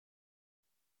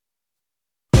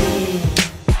yeah.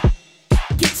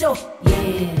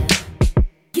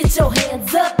 Get your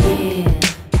hands up, yeah.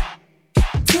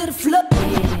 To the floor,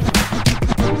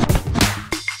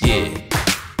 Yeah.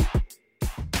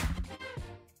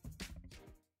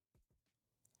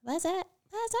 What's up?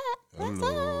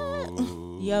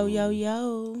 Hello.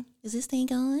 Yo. Is this thing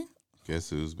going? Guess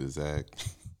who's Bizak?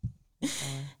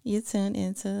 You tuned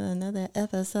into another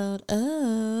episode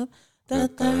of the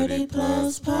 30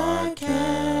 Plus Podcast.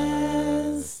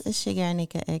 It's your girl,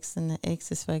 Nika X, and the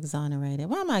X is for exonerated.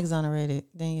 Why am I exonerated,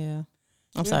 Danielle?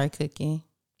 I'm sorry, Cookie.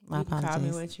 My you can apologies. call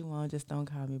me what you want, just don't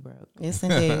call me broke. Yes,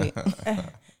 indeed.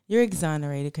 You're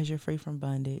exonerated because you're free from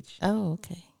bondage. Oh,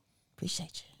 okay.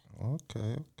 Appreciate you.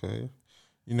 Okay.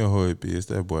 You know who it be. It's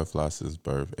that boy Floss's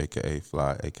birth, a.k.a.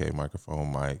 Fly, a.k.a.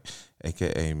 Microphone Mike,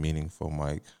 a.k.a. Meaningful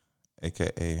Mike,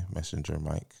 a.k.a. Messenger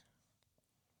Mike.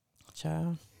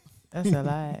 Child, that's a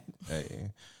lot.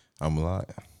 Hey, I'm a lot.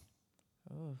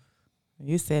 Oof.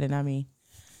 You said it, I mean.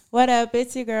 What up?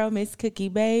 It's your girl, Miss Cookie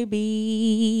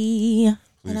Baby.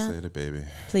 Please say the baby.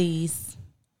 Please.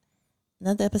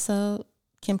 Another episode.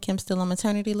 Kim still on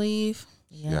maternity leave.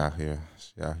 She out here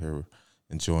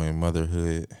enjoying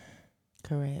motherhood.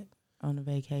 Correct. On a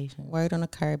vacation. Word on the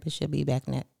curb, it should be back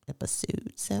in that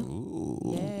episode. So,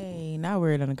 Ooh. Yay. Not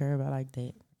word on the curb. I like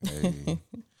that. Hey.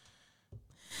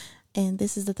 and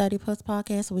this is the 30 Plus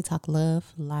Podcast where we talk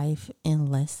love, life, and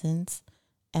lessons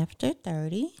after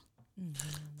 30. Mm-hmm.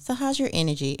 So how's your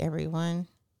energy, everyone?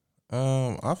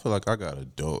 I feel like I got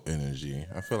adult energy.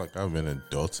 I feel like I've been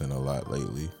adulting a lot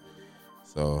lately.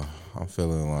 So I'm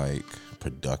feeling like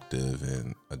productive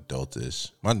and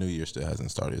adultish. My new year still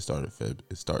hasn't started.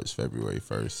 It starts February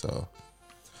 1st. So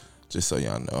just so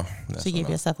y'all know. So you give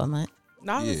yourself a month.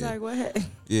 I was Yeah. like, what?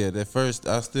 Yeah, at first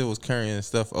I still was carrying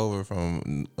stuff over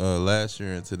from last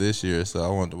year into this year. So I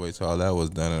wanted to wait till all that was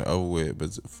done and over with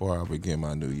before I begin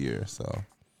my new year. So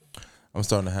I'm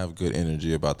starting to have good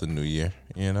energy about the new year,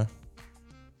 you know?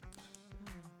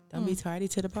 Don't be tardy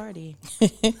to the party.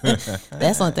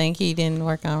 That's one thing he didn't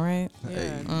work on, right?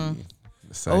 Yeah.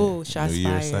 Same. Oh, shots new year,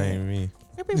 fired. same me.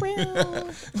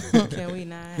 Can we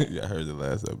not? Yeah, I heard the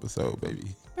last episode, baby.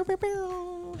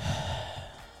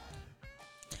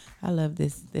 I love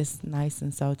this nice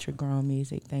and sultry grown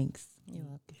music. Thanks. You're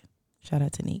welcome. Shout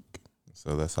out to Neek.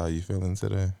 So that's how you feeling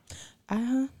today?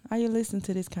 I listen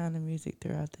to this kind of music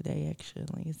throughout the day,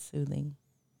 actually. It's soothing.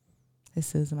 It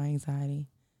soothes my anxiety.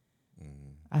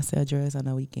 I sell drugs on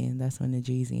the weekend. That's when the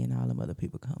Jeezy and all them other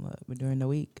people come up. But during the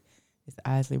week, it's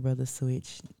Isley Brothers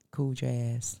Switch, Cool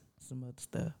Jazz, some other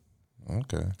stuff.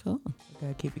 Okay. Cool. We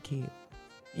gotta keep it cute.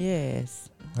 Yes.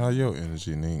 How your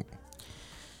energy, Nick?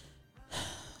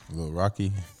 A little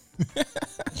rocky?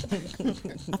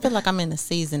 I feel like I'm in the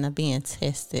season of being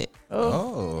tested.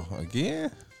 Oh,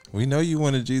 again? We know you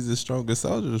one of Jesus' strongest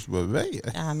soldiers, but man.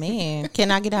 Ah, man.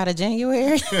 Can I get out of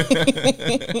January?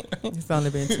 It's only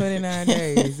been 29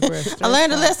 days. I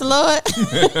learned a lesson, Lord.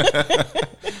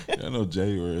 I know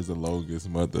January is the longest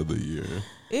month of the year.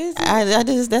 Is it? I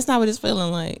just, that's not what it's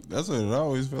feeling like. That's what it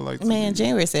always feel like to Man, me.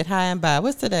 January said hi and bye.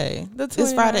 What's today? The It's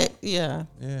 29th. Friday. Yeah.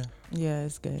 Yeah, Yeah,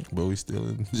 it's good. but we still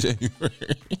in January.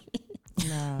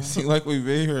 No. It seems like we've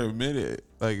been here a minute.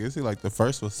 Like, it seems like the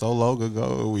first was so long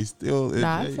ago and we still in Nah,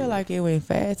 I January. feel like it went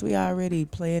fast. We already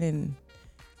planning.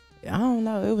 I don't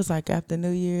know. It was like after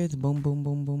New Year's, boom, boom,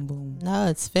 boom, boom, boom. No,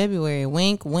 it's February.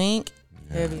 Wink, wink.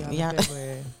 Heavy on Yeah.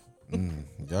 February.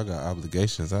 Y'all got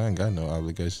obligations. I ain't got no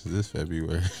obligations this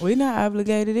February. We not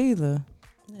obligated either.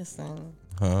 Listen.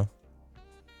 Huh?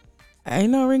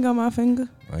 Ain't no ring on my finger.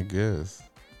 I guess.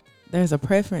 There's a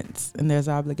preference and there's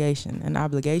obligation. An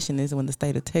obligation is when the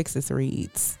state of Texas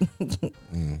reads.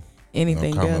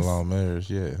 Anything No common else. law marriage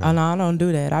yet. Oh, no, I don't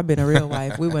do that. I've been a real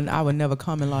wife. I would never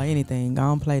common law anything. I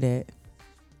don't play that.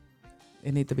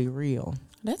 It need to be real.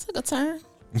 That took a turn.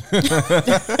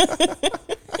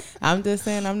 I'm just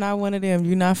saying I'm not one of them.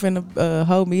 You're not finna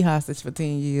hold me hostage for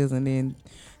 10 years and then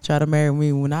try to marry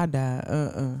me when I die.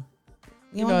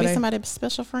 You know want to be they- somebody's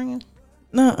special friend?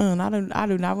 I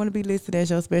do not want to be listed as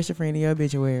your special friend in your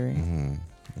obituary.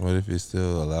 What if it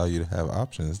still allow you to have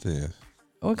options then?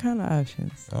 What kind of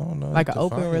options? I don't know. Like an To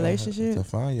open find your- relationship? To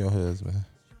find your husband.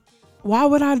 Why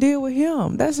would I deal with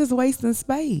him? That's just wasting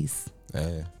space.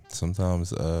 Hey,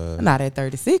 sometimes Not at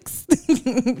 36. I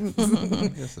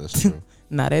guess that's true.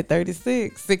 Not at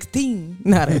 36. 16.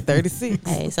 Not at 36.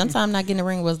 Hey, sometimes not getting a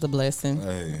ring was the blessing.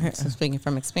 Hey, So speaking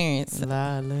from experience.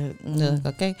 Look. Look,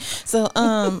 okay. So,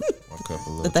 my cup a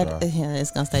the little 30, dry. yeah,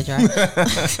 it's gonna stay dry.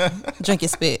 Drink your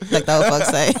spit, like the old folks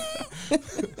say.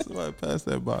 Somebody pass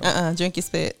that bottle. Drink your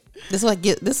spit.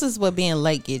 This is what being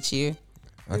late gets you.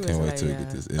 I It can't was wait till we like,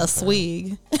 get this A intern.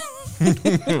 swig.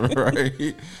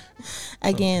 Right.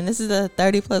 Again, this is a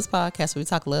 30 plus podcast where we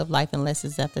talk love, life, and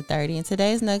lessons after 30. And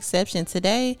today is no exception.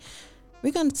 Today,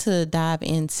 we're going to dive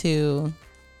into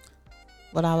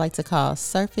what I like to call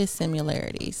surface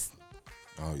similarities.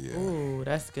 Oh yeah. Ooh,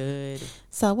 that's good.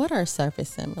 So what are surface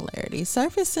similarities?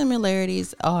 Surface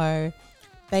similarities are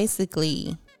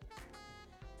basically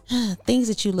things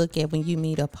that you look at when you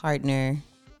meet a partner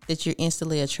that you're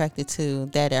instantly attracted to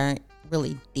that aren't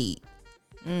really deep.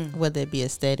 Whether it be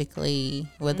aesthetically,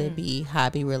 whether it be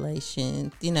hobby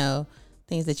relations,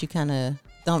 things that you kind of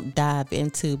don't dive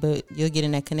into, but you're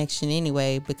getting that connection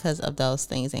anyway because of those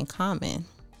things in common.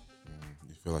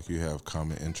 You feel like you have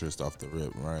common interest off the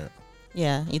rip, right?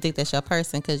 Yeah, you think that's your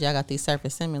person because y'all got these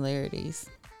surface similarities.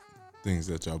 Things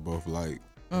that y'all both like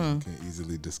and can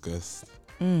easily discuss.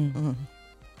 In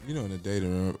the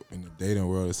dating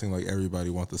world, it seems like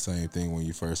everybody wants the same thing when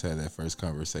you first had that first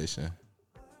conversation.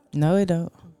 No, it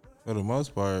don't. For the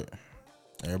most part,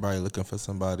 everybody looking for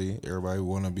somebody. Everybody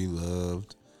want to be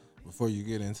loved. Before you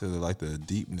get into the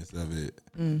deepness of it.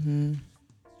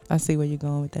 I see where you're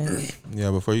going with that.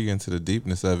 Yeah, before you get into the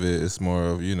deepness of it, it's more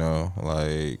of,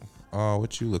 oh,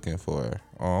 what you looking for?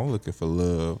 Oh, I'm looking for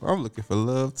love. I'm looking for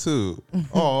love too.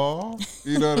 Oh,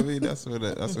 you know what I mean? That's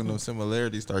when those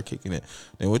similarities start kicking in.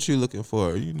 Then what you looking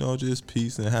for? Just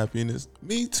peace and happiness.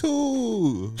 Me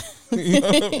too. You know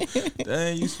what I mean?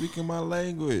 Dang, you speaking my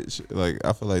language.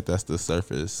 I feel like that's the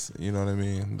surface. You know what I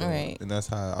mean? Right. And that's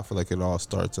how I feel like it all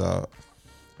starts out.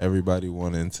 Everybody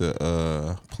wanting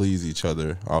to please each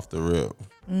other off the rip.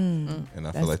 And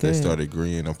I feel like they started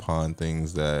agreeing upon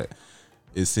things that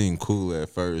it seemed cool at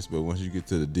first, but once you get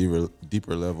to the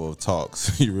deeper level of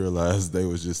talks, you realize they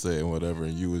was just saying whatever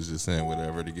and you was just saying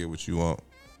whatever to get what you want.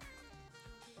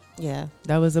 Yeah.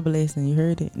 That was a blessing. You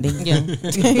heard it? Yeah.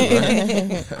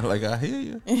 I hear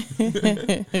you.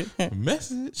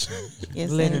 Message. Yes,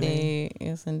 Literally. indeed.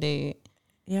 Yes, indeed.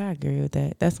 Yeah, I agree with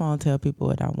that. That's why I don't tell people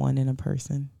what I want in a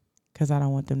person, because I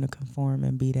don't want them to conform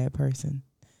and be that person.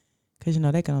 Because,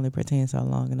 they can only pretend so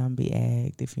long and I'm be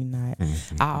agged if you're not.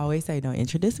 I always say, don't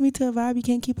introduce me to a vibe you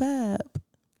can't keep up.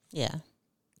 Yeah.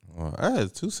 Well, I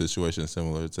had two situations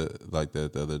similar to like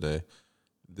that the other day.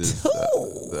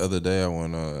 The other day I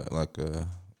went on a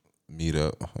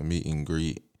meet and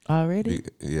greet. Already?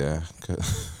 Yeah.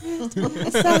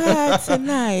 It's so hot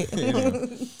tonight. Yeah.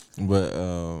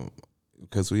 But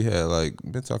because we had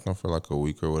been talking for a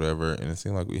week or whatever, and it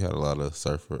seemed like we had a lot of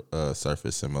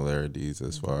surface similarities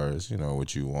as far as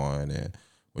what you want and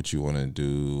what you want to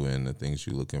do and the things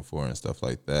you're looking for and stuff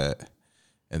like that.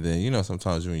 And then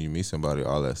sometimes when you meet somebody,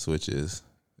 all that switches.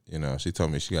 She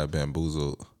told me she got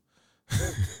bamboozled.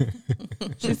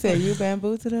 She said you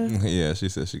bamboozled her? Yeah, she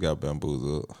said she got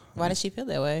bamboozled. Why did she feel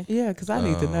that way? Yeah, because I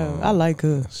need to know. I like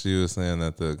her. She was saying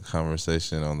that the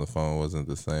conversation on the phone wasn't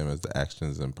the same as the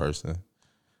actions in person.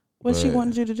 What she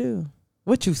wanted you to do?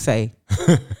 What you say?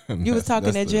 You was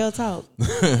talking that jail talk.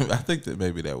 I think that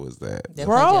maybe that was that.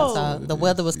 Bro. The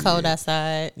weather was cold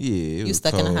outside. Yeah, You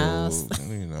stuck in the house.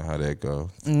 You know how that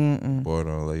go. Bored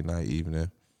on a late night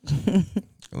evening.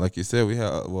 Like you said, we had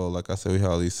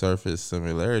all these surface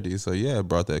similarities. So yeah, it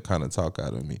brought that kind of talk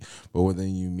out of me. But when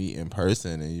then you meet in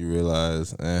person and you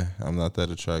realize, I'm not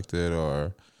that attracted,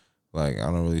 or I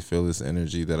don't really feel this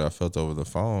energy that I felt over the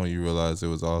phone, you realize it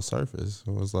was all surface.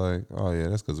 It was like, oh yeah,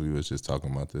 that's because we was just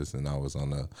talking about this and I was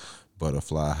on a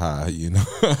butterfly high,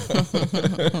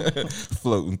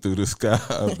 floating through the sky.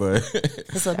 But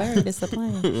It's a bird, it's a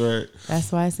plane. right. That's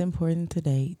why it's important to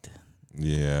date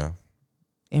Yeah.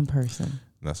 in person.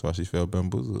 That's why she felt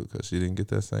bamboozled, because she didn't get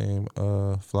that same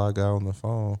fly guy on the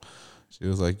phone. She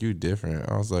was like, you different.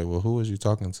 I was like, well, who was you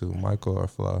talking to, Michael or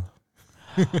Fly?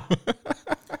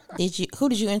 Who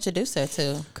did you introduce her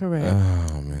to? Correct.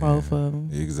 Oh, man. Both of them.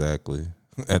 Exactly.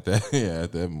 At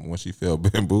that when she felt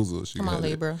bamboozled, she Come on,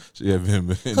 Libra. She had been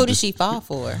Who did she fall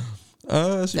for?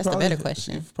 That's the better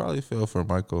question. She probably fell for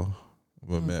Michael,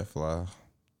 but met Fly.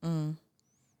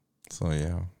 So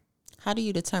yeah. How do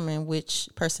you determine which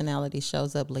personality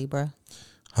shows up, Libra?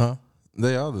 Huh?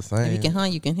 They all the same. If you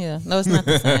can you can hear. No, it's not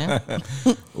the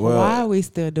same. Well, why are we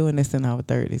still doing this in our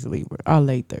 30s, Libra? Our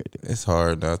late 30s. it's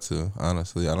hard not to.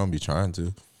 Honestly, I don't be trying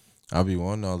to. I be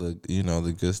wanting all the,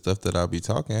 the good stuff that I be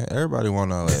talking. Everybody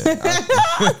want all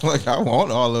that. I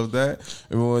want all of that.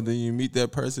 And then you meet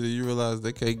that person and you realize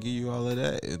they can't give you all of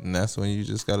that. And that's when you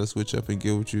just got to switch up and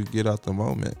get what you get out the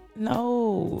moment.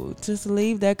 No, just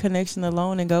leave that connection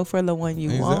alone and go for the one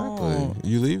you want.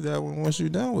 You leave that one once you're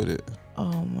done with it.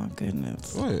 Oh, my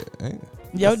goodness. What?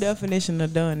 Your definition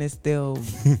of done is still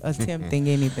attempting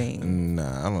anything.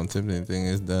 Nah, I don't attempt anything.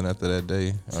 It's done after that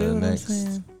day or See the what I'm next.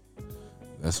 saying?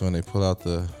 That's when they pull out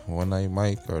the one night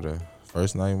mic or the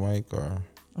first night mic or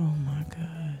Oh my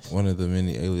gosh. one of the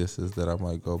many aliases that I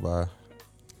might go by.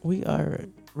 We are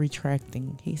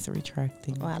retracting. He's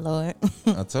retracting. Why, Lord?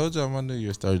 I told y'all my New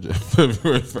Year started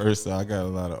February 1st, so I got a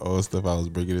lot of old stuff I was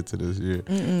bringing into this year.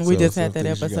 We So just some had that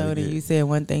things you gotta episode and get. you said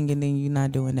one thing and then you're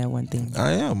not doing that one thing.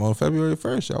 I am on February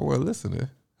 1st. Y'all weren't listening.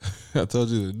 I told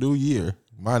you the new year,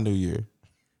 my new year.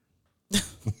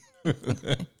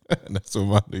 And that's when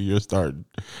my new year started.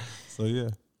 So yeah.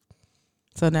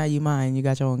 So now you mine. You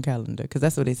got your own calendar because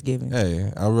that's what it's giving. Hey,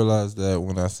 I realized that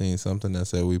when I seen something that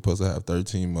said we supposed to have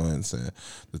 13 months and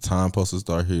the time supposed to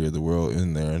start here, the world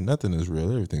in there, and nothing is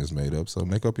real. Everything is made up. So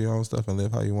make up your own stuff and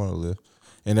live how you want to live.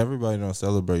 And everybody don't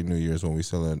celebrate New Year's when we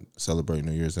celebrate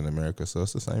New Year's in America. So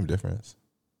it's the same difference.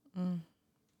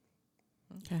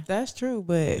 Okay. That's true,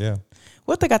 but Yeah.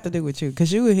 what they got to do with you?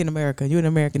 Because you in America. You're an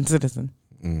American citizen.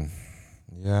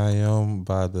 Yeah, I am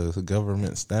by the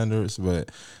government standards, but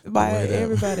By way that-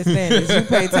 everybody's standards. You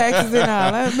pay taxes and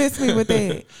all. Don't miss me with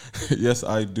that. yes,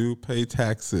 I do pay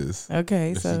taxes.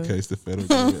 Okay, Just so in case the federal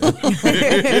government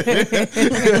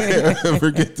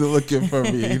forget to look in for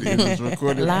me. It is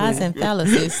recorded. Lies and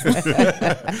fallacies.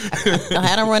 I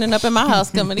had them running up in my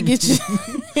house coming to get you.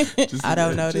 Just- I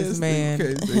don't know this just man.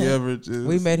 In case they ever just,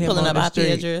 we met him Pulling on up the IP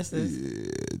street. addresses.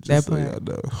 Yeah, just That so y'all part.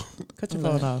 know. Cut your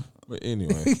phone off. But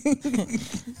anyway,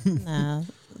 No.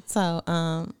 So,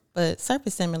 but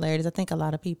surface similarities, I think a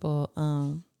lot of people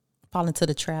fall into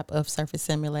the trap of surface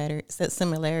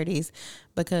similarities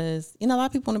because, you know, a lot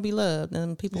of people want to be loved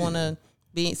and people want to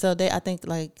be, so I think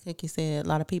like you said, a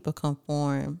lot of people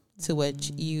conform to what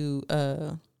you,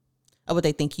 or what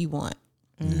they think you want.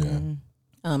 yeah.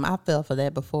 I fell for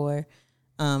that before.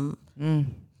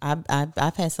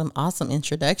 I've had some awesome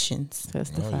introductions.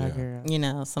 Testify, yeah. girl. You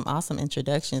know, some awesome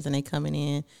introductions, and they coming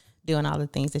in doing all the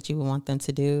things that you would want them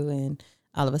to do, and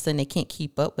all of a sudden they can't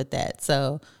keep up with that.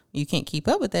 So you can't keep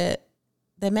up with that,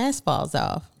 the mask falls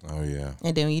off. Oh yeah.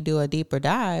 And then when you do a deeper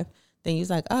dive, then you're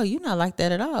like, oh, you're not like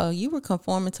that at all. You were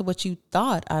conforming to what you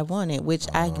thought I wanted, which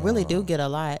I really do get a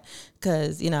lot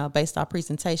because, you know, based off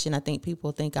presentation, I think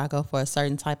people think I go for a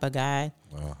certain type of guy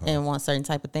and want certain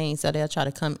type of things. So they'll try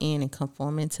to come in and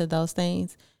conform into those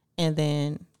things. And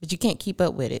then, but you can't keep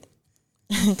up with it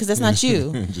because that's not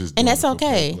you. Just And doing that's it for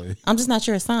okay. play. I'm just not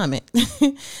your assignment.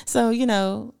 So, you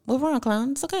know, move around,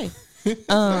 clown. It's okay.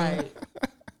 Right.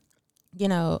 You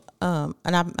know,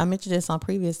 and I mentioned this on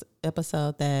previous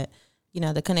episode that, you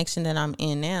know, the connection that I'm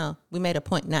in now, we made a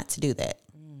point not to do that.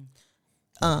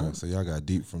 Okay, so y'all got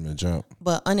deep from the jump.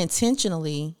 But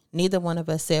unintentionally, neither one of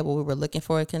us said what we were looking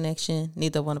for a connection.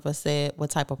 Neither one of us said what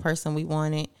type of person we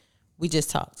wanted. We just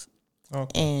talked.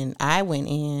 Okay. And I went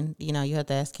in, you know, you have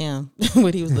to ask him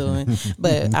what he was doing.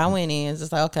 But I went in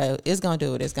just like, okay, it's going to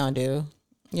do what it's going to do.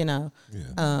 You know,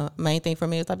 Yeah. main thing for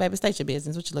me was like, baby, state your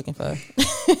business. What you looking for?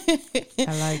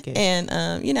 I like it.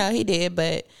 And, you know, he did.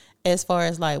 But as far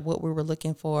as like what we were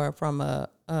looking for from a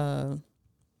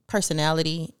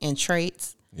personality and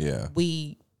traits, Yeah.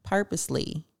 we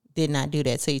purposely did not do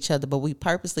that to each other, but we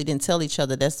purposely didn't tell each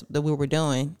other that we were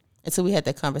doing until we had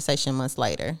that conversation months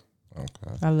later.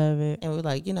 Okay. I love it. And we were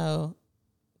like, you know,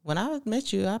 when I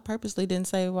met you, I purposely didn't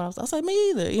say what I was like,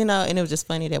 me either, you know, and it was just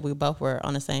funny that we both were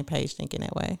on the same page thinking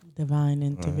that way. Divine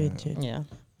intervention. Yeah.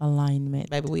 Alignment.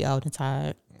 Baby, we old and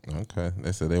tired. Okay.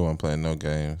 They said they weren't playing no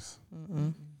games,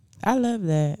 I love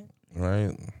that.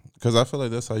 right? Because I feel like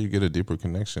that's how you get a deeper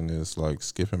connection is like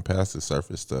skipping past the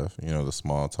surface stuff, you know, the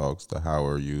small talks, the how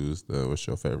are yous, the what's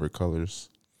your favorite colors,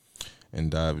 and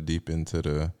dive deep into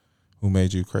the who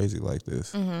made you crazy like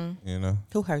this, you know?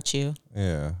 Who hurt you?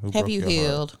 Yeah. Who Have broke you your heart?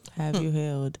 healed? Have you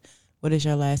held? What does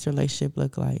your last relationship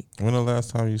look like? When the last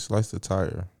time you sliced a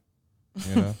tire?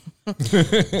 You know?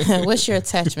 What's your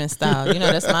attachment style? You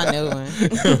know, that's my new one.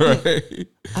 Right.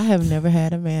 I have never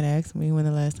had a man ask me when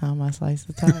the last time I sliced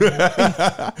a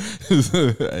tire.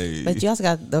 Hey. But you also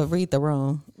got to read the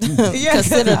room. Yeah,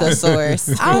 Consider the source.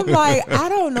 I'm like, I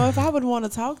don't know if I would want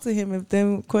to talk to him if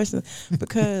them questions,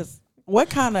 because what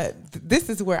kind of, this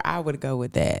is where I would go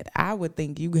with that. I would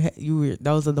think you were,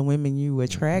 those are the women you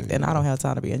attract, and I don't have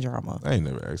time to be in drama. I ain't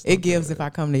never asked. It gives if I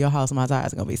come to your house, my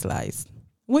tires gonna be sliced.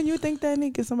 Wouldn't you think that,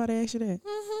 nigga? Somebody ask you that?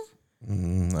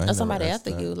 Or somebody after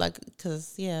you, like,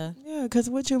 because, yeah. Yeah, because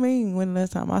what you mean when the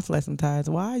last time I sliced some tires?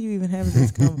 Why are you even having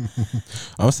this conversation?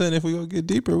 I'm saying if we gonna get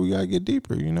deeper, we gotta get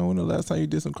deeper. You know, when the last time you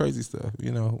did some crazy stuff?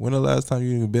 You know, when the last time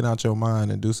you been out your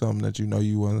mind and do something that you know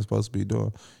you wasn't supposed to be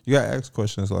doing? You gotta ask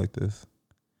questions like this.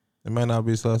 It might not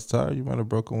be sliced tire. You might have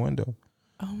broke a window.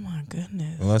 Oh my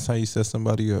goodness. The last time you set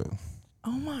somebody up. Oh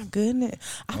my goodness!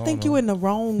 I don't think know. you in the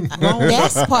wrong.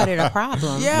 That's part of the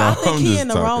problem. Yeah, No, I think I'm he just in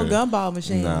the wrong talking. gumball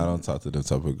machine. Nah, I don't talk to them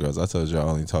type of girls. I told you I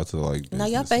only talk to like. No,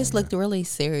 your business face women. looked really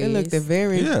serious. It looked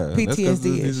very Yeah, that's because PTSD.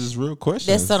 these is real questions.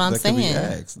 That's what I'm that can be saying.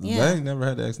 asked. Yeah. I ain't never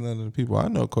had to ask none of the people I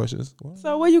know questions. What?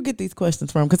 So where you get these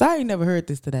questions from? Because I ain't never heard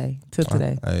this today.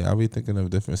 I be thinking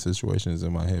of different situations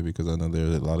in my head because I know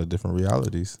there's a lot of different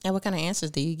realities. And what kind of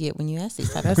answers do you get when you ask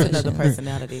these type of That's another questions?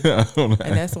 personality, I don't know.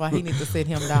 and that's why he needs to sit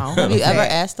him down. Have you ever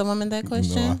asked a woman that No,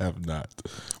 question? I have not.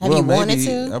 Have you wanted maybe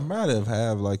to? I might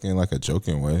have like in like a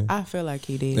joking way. I feel like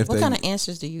he did. If What they- kind of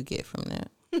answers do you get from that?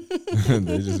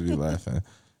 They just be laughing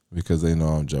because they know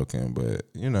I'm joking. But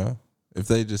if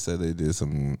they just said they did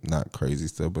some not crazy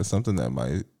stuff, but something that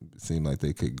might seem like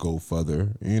they could go further,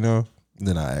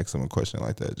 then I ask them a question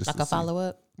like that, just Like to a see. follow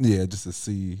up? Yeah, just to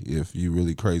see if you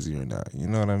really crazy or not. You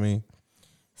know what I mean?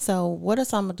 So, what are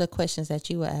some of the questions that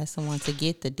you would ask someone to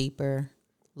get the deeper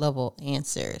level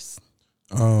answers?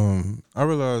 I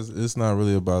realize it's not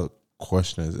really about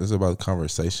questions. It's about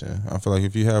conversation. I feel like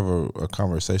if you have a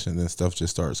conversation, then stuff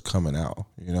just starts coming out,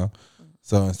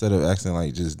 So instead of asking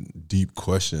like just deep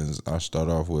questions, I start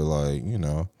off with like,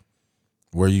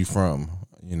 where you from,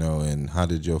 and how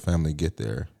did your family get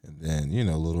there? And then,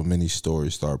 little mini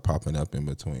stories start popping up in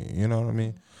between. You know what I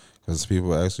mean? Because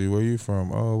people ask you, where you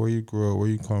from? Oh, where you grew up? Where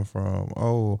you come from?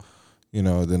 Oh,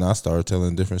 then I start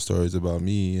telling different stories about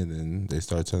me, and then they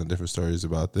start telling different stories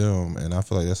about them. And I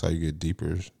feel like that's how you get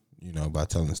deeper, by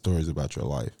telling stories about your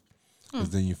life.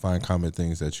 Because then you find common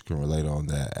things that you can relate on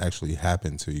that actually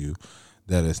happened to you,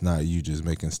 that it's not you just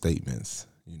making statements.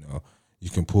 You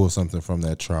can pull something from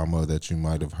that trauma that you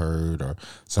might have heard or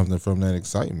something from that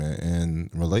excitement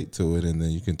and relate to it. And then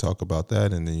you can talk about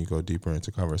that, and then you go deeper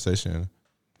into conversation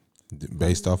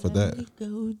based off of that.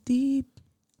 Go deep.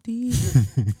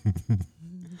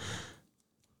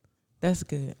 That's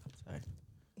good. I'm sorry.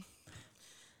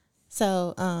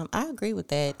 So, I agree with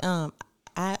that.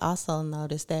 I also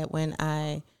noticed that when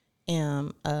I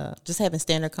am just having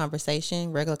standard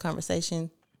conversation, regular conversation,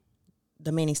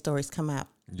 the many stories come out.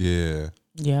 Yeah.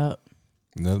 Yep.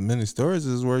 The many stories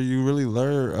is where you really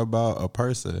learn about a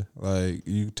person. Like,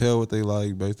 you tell what they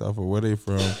like based off of where they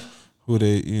from, who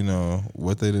they,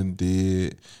 what they done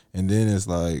did. And then it's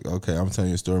like, okay, I'm telling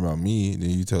you a story about me. Then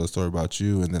you tell a story about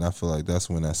you. And then I feel like that's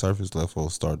when that surface level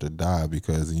start to die,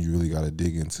 because then you really got to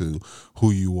dig into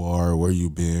who you are, where you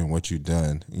been, what you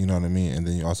done. You know what I mean? And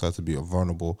then you also have to be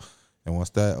vulnerable. And once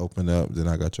that open up, then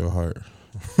I got your heart.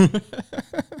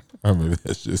 I mean,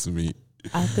 that's just me.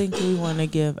 I think we want to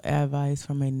give advice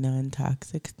from a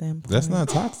non-toxic standpoint. That's not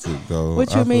toxic, though.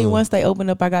 What you I mean? feel- Once they open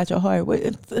up, I got your heart.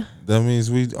 That means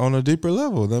we on a deeper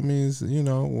level. That means,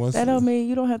 once That don't mean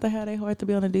you don't have to have their heart to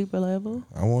be on a deeper level.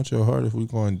 I want your heart if we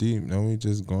going deep. Don't we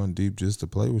just going deep just to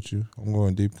play with you? I'm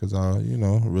going deep because I,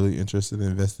 really interested and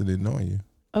invested in knowing you.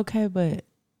 Okay, but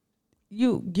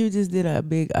you just did a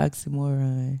big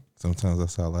oxymoron. Sometimes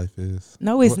that's how life is.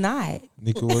 No, it's What- not.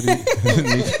 Nika, what do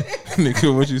you,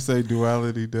 Nika, what you say?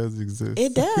 Duality does exist.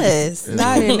 It does.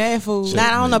 Not in that food. Not,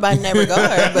 I don't know about in that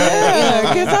regard, but Yeah,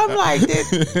 because I'm like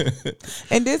this.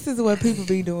 And this is what people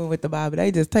be doing with the Bible. They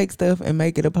just take stuff and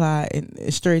make it apply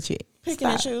and stretch it. picking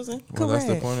and Stop. choosing. Well, that's the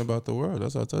Correct. point about the world.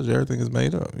 That's what I told you. Everything is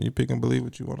made up. You pick and believe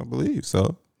what you want to believe.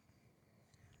 So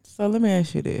So let me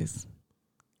ask you this,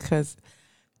 because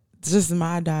just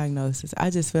my diagnosis,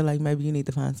 I just feel like maybe you need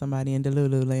to find somebody in the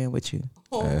Lulu land with you,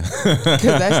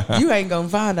 because you ain't gonna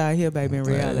find out here, baby. In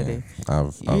reality,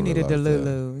 you need a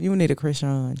Delulu. You need a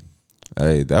Krishan.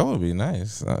 Hey, that would be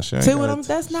nice. She ain't See what gotta- I'm-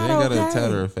 that's she not ain't gotta okay.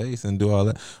 tat her face and do all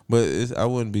that. But I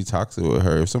wouldn't be toxic with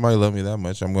her. If somebody loved me that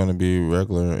much, I'm gonna be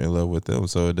regular in love with them.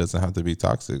 So it doesn't have to be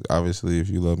toxic. Obviously, if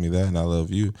you love me that and I love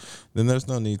you, then there's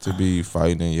no need to be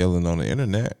fighting and yelling on the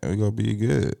internet. We're gonna be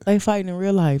good. They fighting in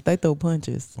real life. They throw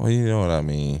punches. Well, you know what I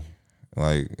mean.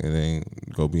 Like, it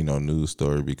ain't gonna be no news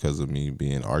story because of me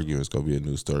being arguing. It's gonna be a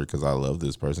news story because I love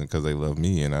this person, because they love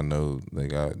me, and I know they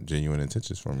got genuine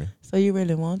intentions for me. So you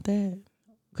really want that?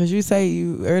 Because you say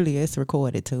you earlier it's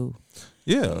recorded too.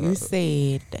 Yeah, You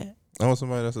said that. I want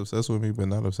somebody that's obsessed with me, but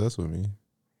not obsessed with me.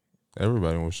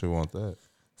 Everybody should want that.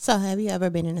 So, have you ever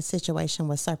been in a situation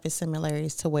with surface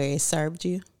similarities to where it served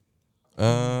you?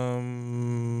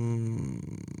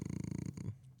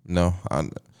 No,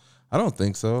 I don't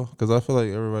think so, because I feel like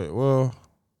everybody. Well,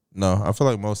 no, I feel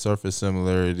like most surface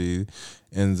similarity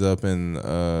ends up in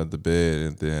the bed,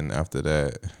 and then after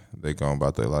that, they go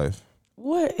about their life.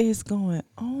 What is going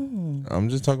on? I'm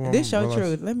just talking about This your my life.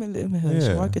 truth. Let me hush.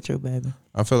 Yeah. Mark it true, baby.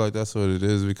 I feel like that's what it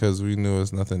is, because we knew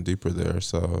it's nothing deeper there,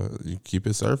 so you keep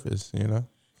it surface,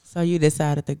 So you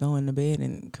decided to go in the bed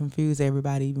and confuse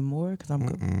everybody even more? Because I'm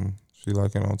Mm-mm. She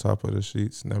like it on top of the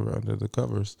sheets, never under the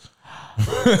covers.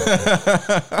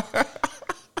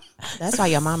 That's why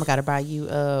your mama got to buy you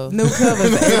new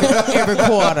covers every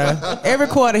quarter. Every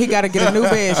quarter, he got to get a new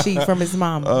bed sheet from his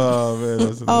mama. Oh man,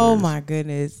 that's Oh my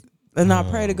goodness! And I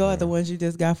pray to God the ones you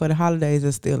just got for the holidays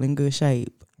are still in good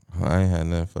shape. I ain't had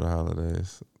nothing for the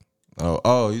holidays.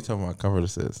 Oh, you talking about cover that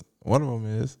says one of them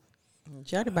is.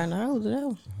 Jody by now,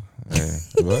 though. Yeah.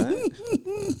 What?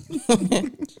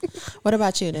 What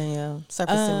about you, Danielle?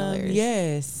 Surface similarities.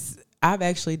 Yes, I've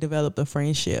actually developed a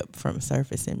friendship from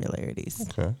surface similarities.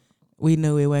 Okay. We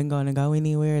knew it wasn't going to go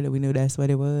anywhere. That we knew that's what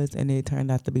it was, and it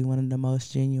turned out to be one of the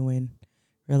most genuine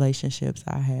relationships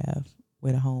I have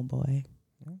with a homeboy.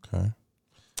 Okay.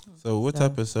 So what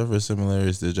type of surface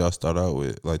similarities did y'all start out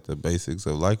with? Like the basics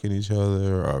of liking each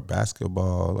other or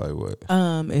basketball? Like what?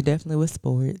 It definitely was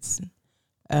sports.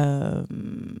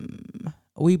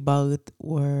 We both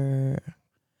were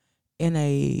in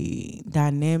a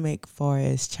dynamic for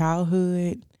his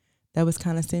childhood that was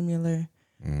kind of similar.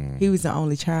 He was the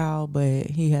only child, but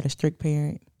he had a strict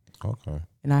parent. Okay.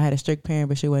 And I had a strict parent,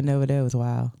 but she wasn't over there. It was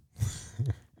wild.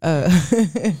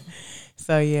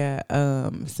 So yeah,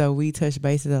 so we touched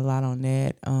bases a lot on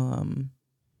that. I'm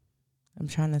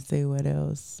trying to say what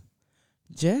else.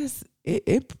 Just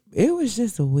it was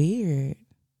just weird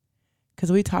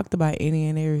because we talked about any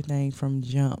and everything from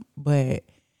jump, but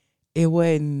it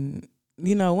wasn't.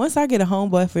 You know, once I get a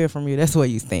homeboy feel from you, that's where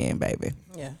you stand, baby.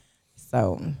 Yeah.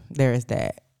 So there is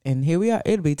that. And here we are.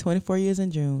 It'll be 24 years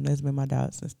in June. That's been my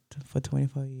dog for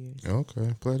 24 years.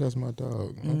 Okay. Play that's my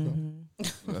dog. Okay.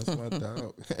 Mm-hmm. That's my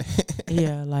dog.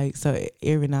 Yeah, like, so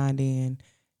every now and then,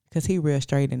 because he real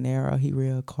straight and narrow. He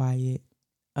real quiet.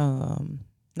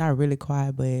 Not really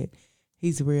quiet, but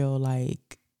he's real,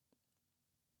 like,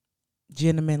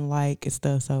 gentleman-like and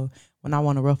stuff. So when I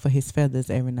want to ruffle his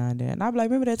feathers every now and then, I'll be like,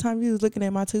 remember that time you was looking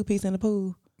at my two-piece in the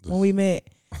pool when we met?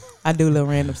 I do little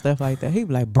random stuff like that. He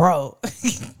be like, bro.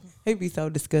 He be so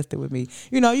disgusted with me.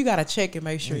 You know, you got to check and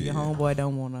make sure your homeboy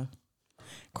don't want to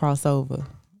cross over.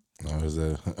 Or is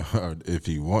that, or if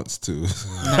he wants to.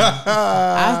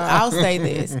 I'll say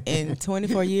this. In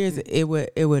 24 years, it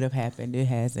would have happened. It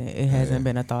hasn't. It hasn't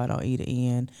been a thought on either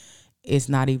end. It's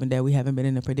not even that we haven't been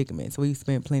in a predicament. So we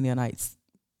spent plenty of nights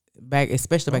back,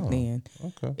 especially back then.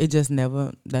 Okay. It just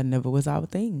never was our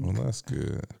thing. Well, that's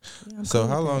good. Yeah, So cool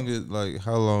how with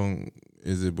long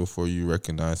is it before you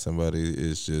recognize somebody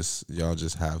is just y'all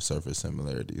just have surface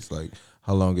similarities? Like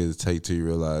how long does it take till you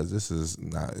realize this is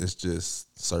not? It's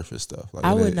just surface stuff. Like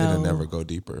it'll never go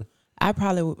deeper. I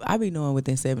be knowing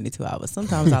within 72 hours.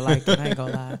 Sometimes I like it. I ain't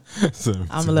gonna lie.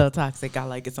 I'm a little toxic. I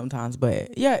like it sometimes,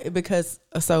 but yeah, because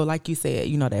so like you said,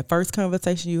 you know, that first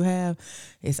conversation you have,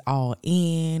 it's all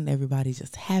in. Everybody's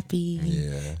just happy,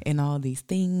 and all these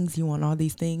things. You want all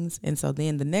these things, and so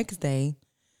then the next day,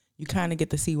 you kind of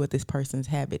get to see what this person's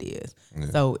habit is. Yeah.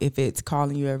 So if it's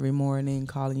calling you every morning,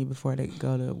 calling you before they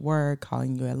go to work,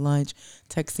 calling you at lunch,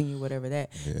 texting you, whatever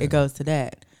it goes to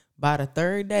that. By the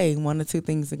third day, one or two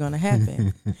things are going to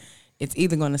happen. It's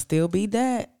either going to still be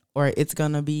that, or it's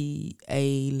going to be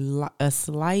a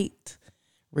slight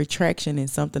retraction in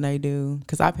something they do.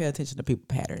 Because I pay attention to people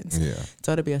patterns. Yeah.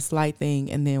 So it'll be a slight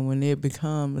thing. And then when it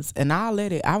becomes, and I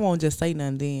won't just say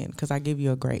nothing then because I give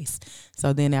you a grace.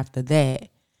 So then after that,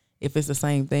 if it's the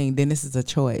same thing, then this is a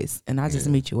choice. And I just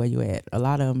meet you where you at. A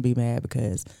lot of them be mad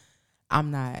because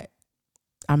I'm not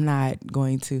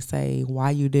going to say why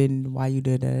you did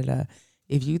that.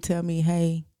 If you tell me,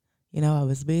 hey, you know, I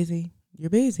was busy,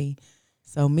 you're busy.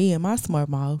 So me and my smart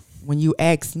mouth, when you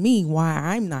ask me why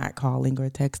I'm not calling or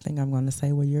texting, I'm going to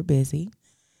say, well, you're busy.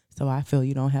 So I feel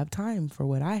you don't have time for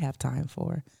what I have time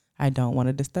for. I don't want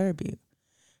to disturb you.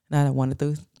 And I don't want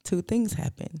those two things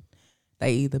happen.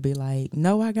 They either be like,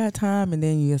 no, I got time, and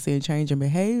then you'll see a change in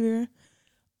behavior,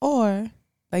 or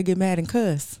they get mad and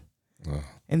cuss.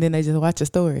 And then they just watch the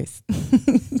stories.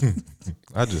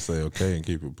 I just say okay and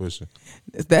keep it pushing.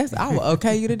 I will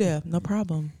okay you to death. No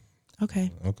problem.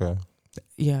 Okay. Okay.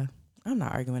 Yeah. I'm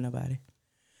not arguing with nobody.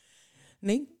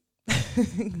 Nick? I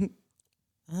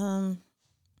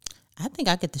think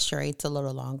I get the charades a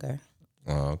little longer.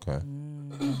 Oh, okay.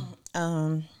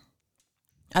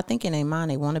 I think in their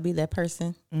mind they want to be that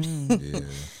person. Yeah.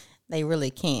 They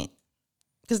really can't.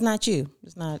 Because not you.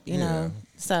 It's not, you know.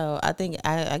 So I think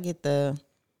I get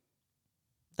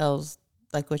those,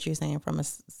 like what you're saying from a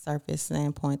surface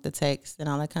standpoint, the text and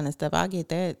all that kind of stuff. I get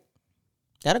that.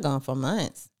 That'll go on for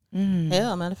months. Mm-hmm.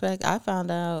 Hell, matter of fact, I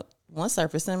found out one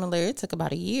surface similarity, it took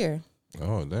about a year.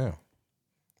 Oh, damn.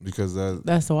 Because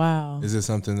That's wild. is it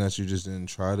something that you just didn't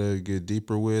try to get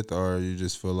deeper with, or you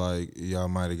just feel like y'all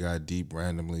might have got deep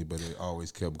randomly, but it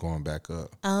always kept going back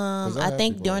up? I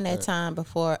think during that time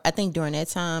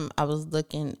I was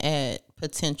looking at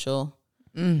potential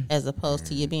as opposed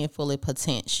to you being fully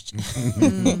potential.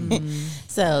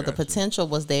 So the potential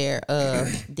was there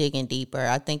of digging deeper.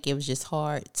 I think it was just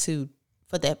hard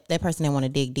for that person didn't want to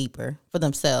dig deeper for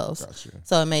themselves. Gotcha.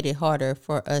 So it made it harder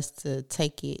for us to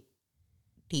take it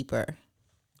deeper.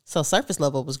 So surface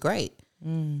level was great.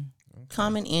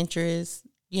 Common interests,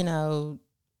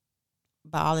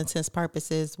 by all intents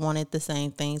purposes, wanted the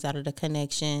same things out of the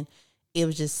connection. It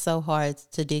was just so hard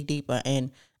to dig deeper.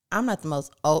 And I'm not the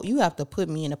most, you have to put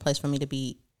me in a place for me to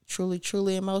be truly,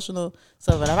 truly emotional.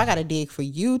 So but if I got to dig for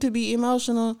you to be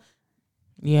emotional,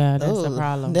 yeah, that's the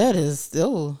problem. That is,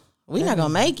 we're not going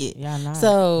to make it. Yeah, not.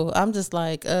 So I'm just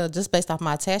like, just based off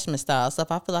my attachment style. So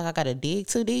if I feel like I got to dig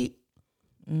too deep,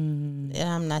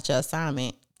 I'm not your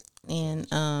assignment. And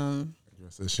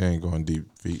so she ain't going deep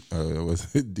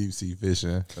sea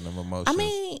fishing for them emotions. I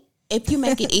mean, if you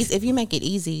make it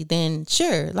easy, then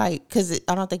sure, because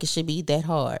I don't think it should be that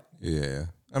hard. Yeah,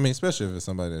 I mean, especially if it's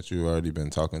somebody that you've already been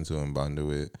talking to and bonded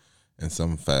with in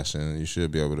some fashion, you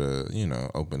should be able to,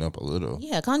 open up a little.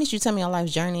 Yeah, Connie, you tell me your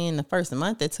life's journey in the first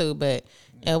month or two, but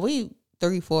we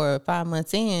 3, 4, 5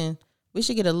 months in, we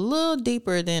should get a little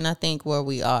deeper than I think where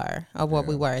we are or what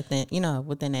we were then,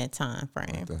 within that time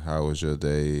frame. How was your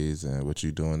days and what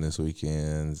you doing this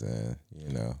weekends and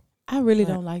I really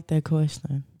don't like that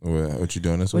question. What you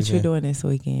doing this What weekend? you doing this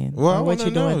weekend? Well, I what want you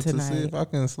to know doing to tonight? see if I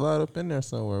can slide up in there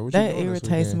somewhere. What That you doing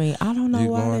irritates this me. I don't know You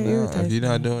why going that down? irritates If you're me.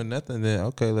 not doing nothing, then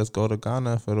okay, let's go to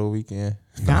Ghana for the weekend.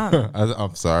 Ghana?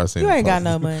 I'm sorry, I seen You the ain't got post.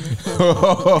 no money.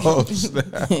 Oh,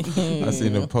 snap. I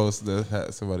seen the post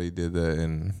that somebody did that,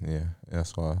 and yeah,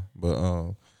 that's why.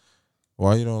 But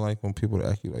why you don't like when people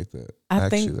ask you like that? I Ask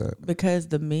think you that. because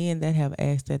the men that have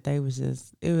asked that, they was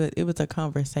just it was a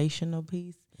conversational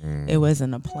piece. It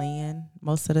wasn't a plan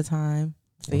most of the time.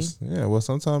 See, Yeah, well,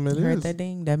 sometimes it you heard is. that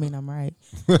ding? That mean I'm right.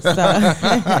 So,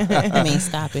 I mean,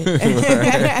 stop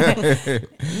it.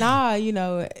 nah,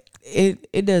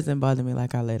 it doesn't bother me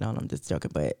like I let on. I'm just joking,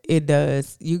 but it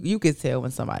does. You could tell when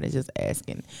somebody's just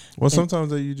asking. Well,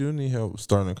 sometimes you do need help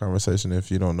starting a conversation if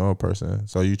you don't know a person.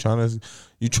 So you trying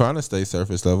to stay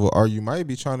surface level, or you might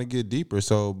be trying to get deeper.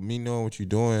 So me knowing what you're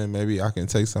doing, maybe I can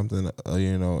take something,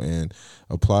 and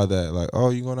apply that. Like, oh,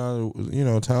 you going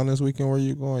out, town this weekend? Where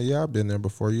you going? Yeah, I've been there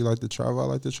before. You like to travel? I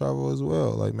like to travel as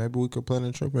well. Like maybe we could plan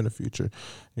a trip in the future.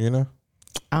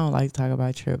 I don't like to talk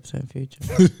about trips in the future.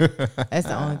 That's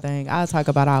the only thing. I'll talk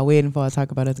about our wedding before I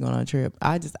talk about us going on a trip.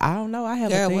 I don't know. I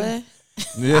have Girl, a thing. what?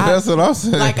 Yeah, that's what I'm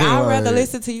saying. Like, I'd rather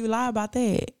listen to you lie about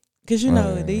that. Because,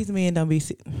 yeah. these men don't be...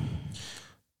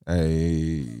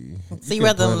 Hey. So you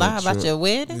rather lie about your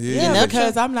wedding? Yeah,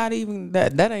 because I'm not even...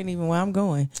 That ain't even where I'm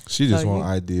going. She just So want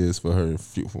ideas for her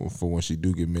for when she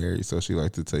do get married. So she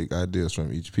like to take ideas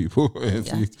from each people and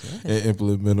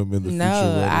implement them in the future.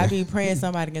 No, I be praying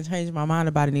somebody can change my mind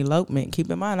about an elopement.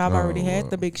 Keep in mind, I've already had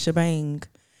the big shebang.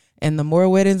 And the more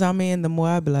weddings I'm in, the more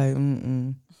I be like,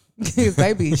 Because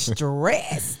they be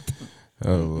stressed.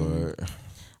 Oh, Lord.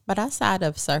 But outside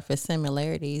of surface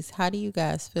similarities, how do you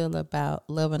guys feel about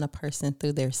loving a person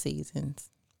through their seasons?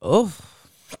 Oof.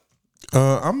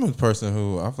 I'm a person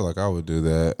who I feel like I would do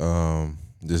that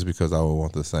just because I would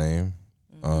want the same.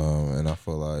 And I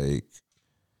feel like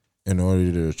in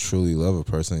order to truly love a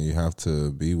person, you have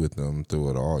to be with them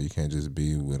through it all. You can't just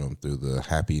be with them through the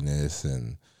happiness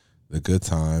and the good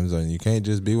times, and you can't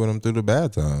just be with them through the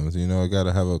bad times. You got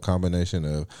to have a combination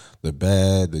of the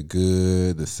bad, the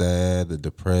good, the sad, the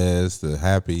depressed, the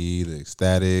happy, the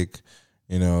ecstatic,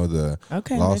 the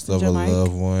loss of a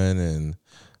loved one, and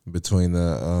between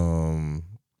the,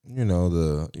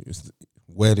 the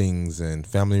weddings and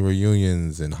family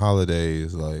reunions and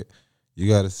holidays. Like, you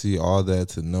got to see all that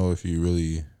to know if you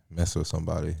really mess with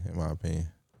somebody, in my opinion.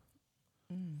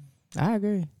 I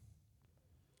agree.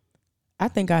 I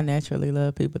think I naturally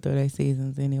love people through their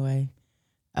seasons anyway.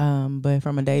 But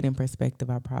from a dating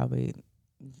perspective, I probably...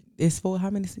 It's 4.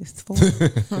 How many? It's 4.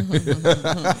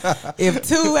 If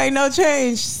 2 ain't no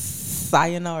change,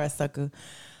 sayonara, sucker.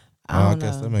 I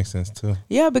guess that makes sense too.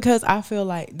 Yeah, because I feel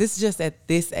like this is just at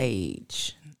this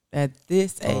age. At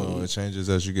this age. Oh, it changes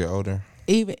as you get older.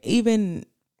 Even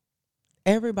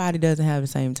everybody doesn't have the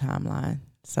same timeline.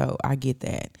 So I get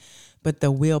that. But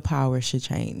the willpower should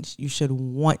change. You should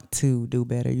want to do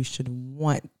better. You should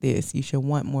want this. You should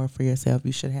want more for yourself.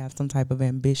 You should have some type of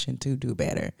ambition to do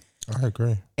better. I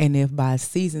agree. And if by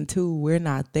season 2 we're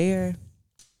not there,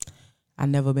 I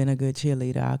never been a good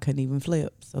cheerleader. I couldn't even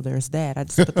flip. So there's that. I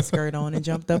just put the skirt on and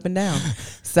jumped up and down.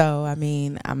 So I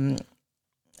mean,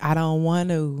 I don't want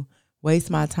to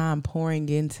waste my time pouring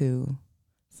into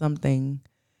something.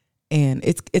 And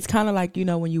it's kind of like, you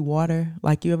know, when you water,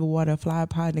 like you ever water a flower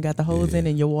pot and it got the hose in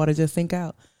and your water just sink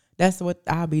out. That's what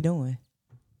I'll be doing.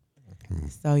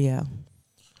 So yeah.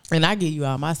 And I give you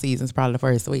all my seasons probably the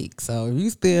first week. So if you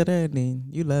still there, then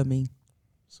you love me.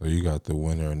 So you got the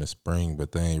winter and the spring,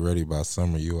 but they ain't ready by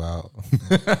summer. You out.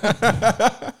 That's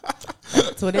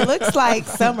what it looks like.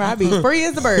 Summer, I be free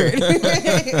as a bird.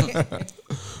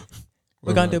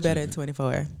 We're going to do better in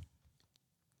 24.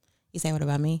 You say what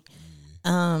about me?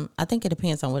 I think it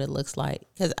depends on what it looks like,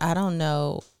 because I don't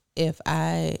know if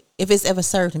it's ever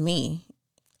served me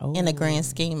in the grand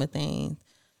scheme of things.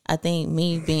 I think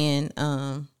me being,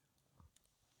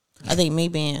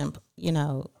 you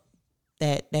know,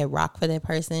 that rock for that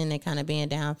person and kind of being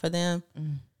down for them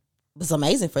was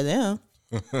amazing for them.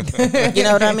 You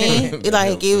know what I mean?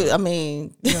 Like you, I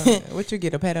mean, what you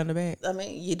get, a pat on the back? I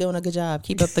mean, you're doing a good job.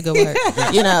 Keep up the good work.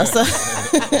 You know, so.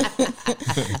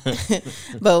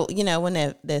 But you know, when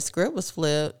that script was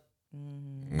flipped,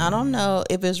 I don't know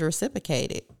if it's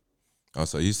reciprocated. Oh,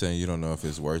 so you saying you don't know if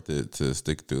it's worth it to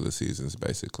stick through the seasons,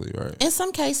 basically, right? In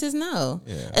some cases, no.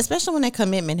 Yeah. Especially when that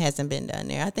commitment hasn't been done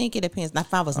there. I think it depends. Now,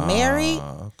 if I was married,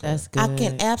 Okay. That's good. I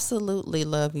can absolutely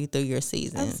love you through your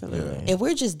season. Absolutely. If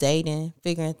we're just dating,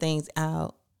 figuring things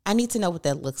out, I need to know what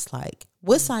that looks like.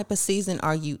 What type of season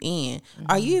are you in?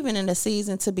 Are you even in a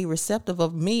season to be receptive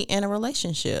of me in a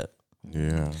relationship?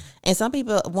 Yeah. And some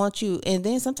people want you, and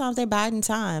then sometimes they're biding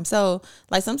time. So,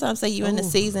 like sometimes say you're in a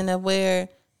season of where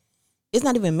it's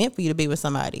not even meant for you to be with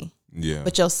somebody. Yeah.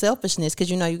 But your selfishness,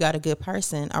 because you know you got a good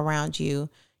person around you,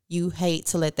 you hate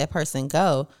to let that person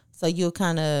go. So you'll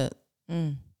kind of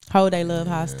hold their love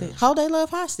hostage. hold their love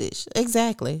hostage.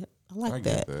 Exactly. I like I get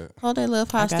that. that. Hold their love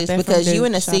I got hostage that from because you Duke.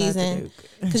 in a Shout out to season, Duke.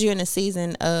 because you're in a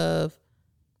season of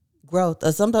growth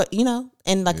or something, you know.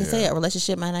 And like I said, a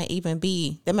relationship might not even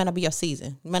be, that might not be your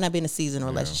season. You might not be in a season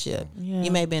relationship. Yeah.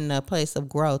 You may be in a place of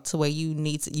growth to where you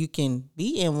can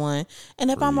be in one.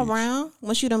 And if I'm around,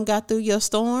 once you done got through your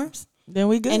storms Then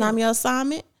we good. and I'm your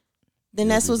assignment, then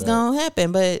that's what's gonna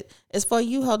happen. But as for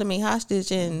you holding me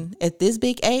hostage and at this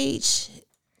big age,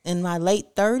 in my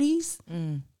late 30s,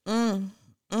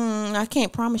 I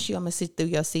can't promise you I'm gonna sit through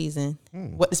your season,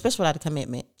 especially without a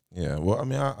commitment. Yeah. Well, I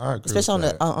mean, I agree. Especially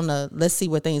with that. on the let's see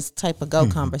where things type of go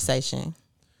conversation.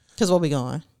 Because where we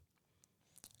going?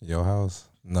 Your house?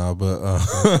 No, but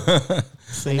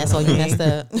And that's why you messed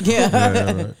up. yeah.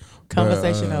 right.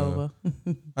 Conversation But, over.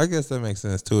 I guess that makes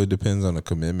sense too. It depends on the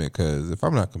commitment, because if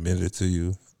I'm not committed to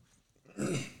you,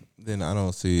 then I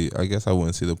guess I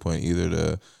wouldn't see the point either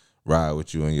to ride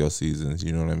with you in your seasons.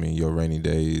 You know what I mean? Your rainy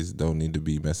days don't need to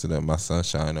be messing up my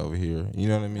sunshine over here. You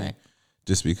know what I mean? Right.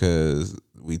 Just because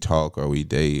we talk or we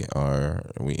date or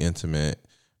we intimate,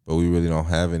 but we really don't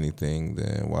have anything,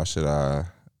 then why should I,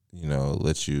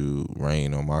 let you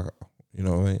rain on my, you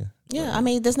know what I mean? Yeah, I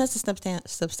mean, there's nothing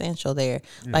substantial there.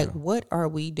 Like, what are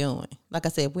we doing? Like I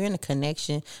said, we're in a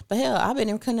connection. But hell, I've been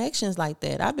in connections like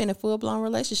that. I've been in full-blown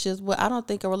relationships where I don't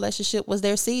think a relationship was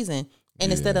their season.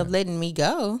 And instead of letting me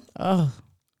go, Oh,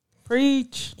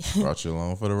 preach. Brought you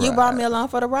along for the ride. you brought me along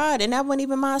for the ride. And that wasn't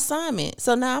even my assignment.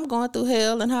 So now I'm going through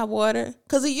hell and hot water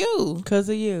because of you. Because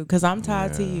of you. Because I'm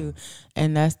tied to you.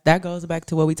 And that goes back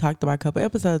to what we talked about a couple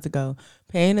episodes ago.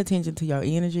 Paying attention to your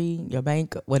energy, your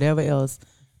bank, whatever else,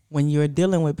 when you're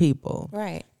dealing with people.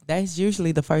 Right. That's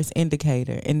usually the first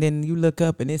indicator. And then you look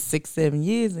up and it's 6-7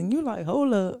 years and you're like,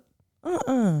 hold up.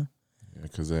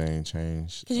 Because they ain't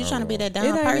changed. Because you're trying to be that It down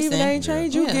ain't person. even ain't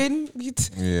changed. You Yeah. getting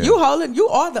Yeah. you holding, you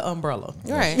are the umbrella.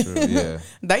 Right. True, yeah.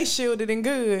 They shielded and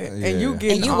good. And you Yeah.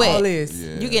 getting And you all wet. this.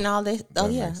 Yeah. You getting all this. Oh,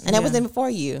 That yeah. makes And that sense. wasn't for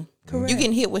you. Correct. You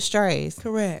getting hit with strays.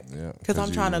 Correct. Yeah, Because I'm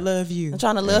you- trying to love you. I'm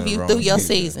trying to love in the you wrong through your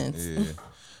season. seasons. Yeah.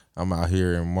 I'm out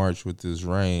here in March with this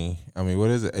rain. I mean, what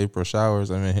is it? April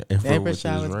showers. I mean, April with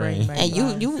showers this bring rain. back-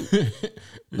 And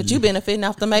but you benefiting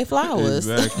off the Mayflowers.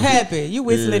 Exactly. Happy. You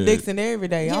whistling Yeah. Dixon every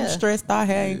day. I'm Yeah. stressed. Our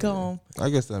hair ain't come. I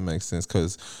guess that makes sense,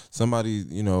 because somebody,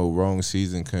 wrong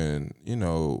season can,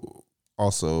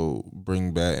 also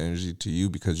bring bad energy to you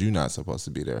because you're not supposed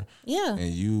to be there. Yeah.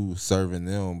 And you serving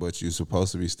them, but you're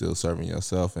supposed to be still serving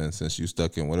yourself. And since you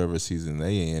stuck in whatever season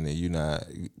they in, and you're not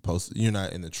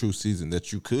in the true season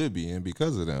that you could be in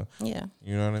because of them. Yeah.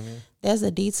 You know what I mean? There's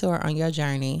a detour on your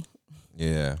journey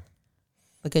Yeah.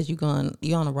 because you're on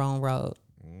the wrong road.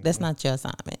 That's not your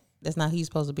assignment. That's not who you're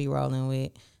supposed to be rolling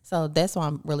with. So that's why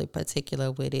I'm really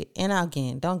particular with it. And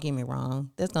again, don't get me wrong.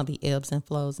 There's going to be ebbs and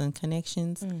flows and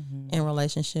connections in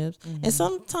relationships. And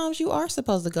sometimes you are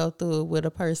supposed to go through it with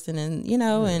a person and,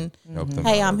 and Help them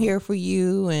hey, out. I'm here for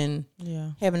you and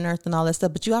Yeah. heaven, earth and all that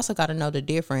stuff. But you also got to know the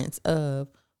difference of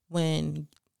when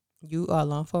you are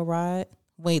along for a ride,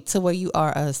 to where you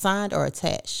are assigned or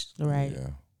attached Right. Yeah. to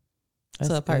a That's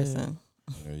good. person.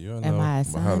 Yeah, you don't Am know I how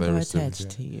assigned they or reciprocate.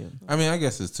 attached to you? I mean, I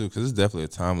guess it's too, because it's definitely a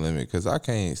time limit. Because I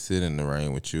can't sit in the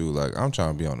rain with you. Like, I'm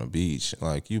trying to be on the beach.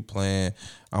 Like, you playing,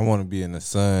 I want to be in the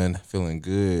sun, feeling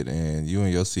good, and you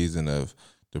in your season of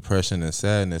depression and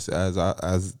sadness. As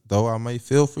though I may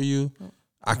feel for you,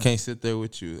 I can't sit there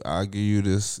with you. I'll give you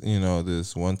this,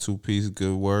 this 1-2 piece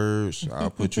good words. I'll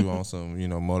put you on some,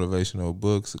 motivational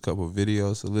books, a couple of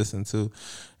videos to listen to,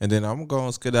 and then I'm going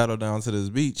to skedaddle down to this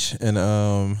beach and,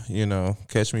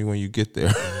 catch me when you get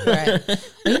there. Right.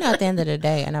 But, at the end of the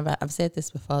day, and I've said this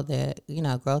before, that,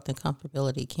 growth and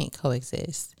comfortability can't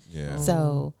coexist. Yeah,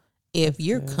 So if That's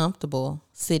you're good. comfortable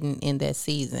sitting in that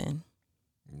season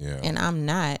yeah. and I'm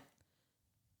not,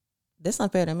 that's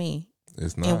unfair to me.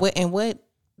 It's not. And what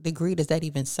degree does that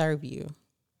even serve you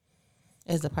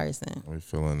as a person? We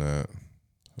feeling that.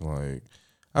 Like,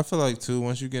 I feel like too,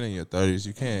 once you get in your 30s,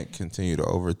 you can't continue to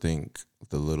overthink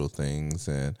the little things,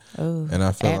 and Oh,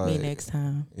 I feel at like, me next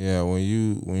time. yeah,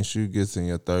 when she gets in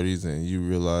your 30s and you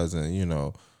realizing,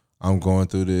 I'm going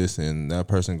through this and that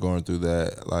person going through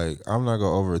that, like, I'm not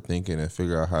gonna overthink it and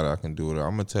figure out how I can do it.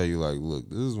 I'm gonna tell you, like, look,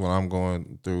 this is what I'm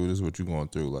going through, this is what you're going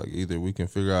through. Like, either we can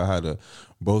figure out how to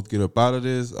both get up out of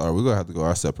this, or we're gonna have to go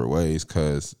our separate ways,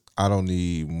 because I don't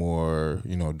need more,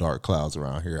 dark clouds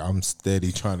around here. I'm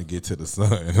steady trying to get to the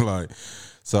sun. Like,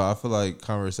 so I feel like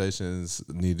conversations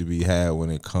need to be had when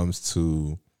it comes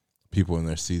to people in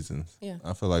their seasons. Yeah.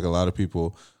 I feel like a lot of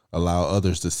people allow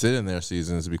others to sit in their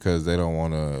seasons because they don't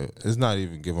want to, it's not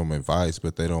even give them advice,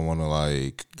 but they don't want to,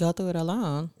 like, Go through it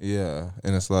alone. yeah.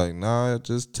 And it's like, nah,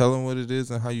 just tell them what it is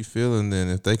and how you feel. And then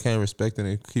if they can't respect it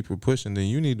and keep it pushing, then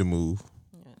you need to move.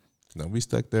 Yeah. Don't be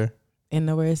stuck there. In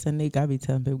the words of Nick, I be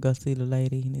telling people, go see the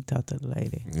lady. You need to talk to the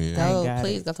lady. Yeah. I Go, got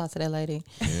please it. go talk to that lady.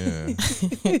 Yeah.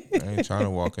 I ain't trying to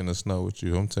walk in the snow with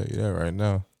you. I'm telling you that right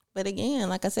now. But again,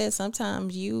 like I said,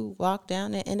 sometimes you walk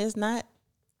down it and it's not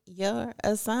your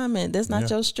assignment. That's not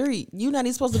Yeah. your street. You're not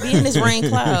even supposed to be in this rain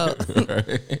cloud.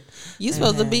 You're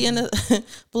supposed to be in the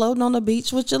floating on the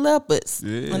beach with your leopards.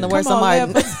 Yeah. In the words Come of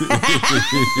on, Martin.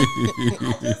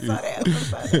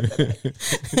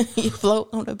 You float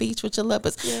on the beach with your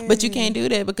leopards. But you can't do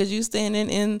that because you standing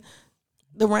in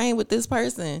the rain with this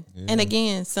person. And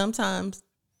again, sometimes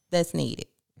that's needed.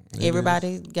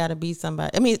 Everybody got to be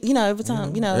somebody. I mean, every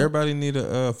time, Everybody need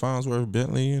a Farnsworth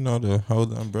Bentley, to hold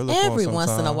the umbrella for every them once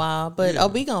in a sometime. while. But are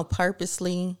we going to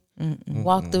purposely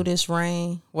walk through this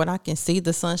rain when I can see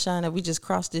the sunshine and we just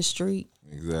cross this street?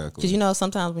 Exactly. Because,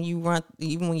 sometimes when you run,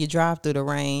 even when you drive through the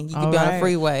rain, you can All be on right. a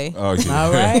freeway. Oh, yeah.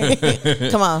 All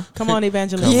right. Come on. Come on,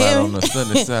 Evangelist. Come Yeah. out on the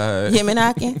sunny side. Yeah, me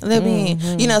knocking. Let me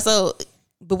in. So,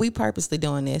 but we purposely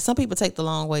doing this. Some people take the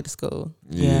long way to school.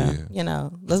 Yeah.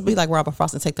 Let's be like Robert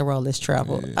Frost and take the road less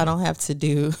traveled. I don't have to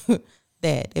do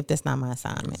that if that's not my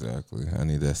assignment. Exactly. I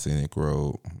need that scenic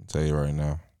road. I'll tell you right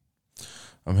now.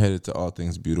 I'm headed to All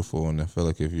Things Beautiful, and I feel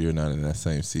like if you're not in that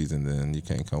same season, then you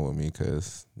can't come with me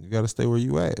because you got to stay where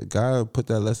you at. God put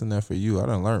that lesson there for you. I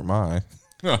done learned mine.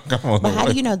 Come on. But how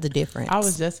do you know the difference? I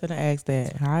was just going to ask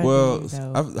that. How Well, do you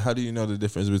know? how do you know the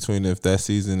difference between if that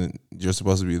season you're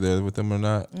supposed to be there with them or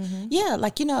not? Yeah,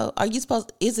 like, are you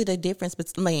supposed, is it a difference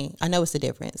between, I know it's a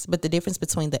difference, but the difference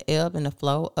between the ebb and the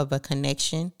flow of a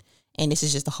connection, and this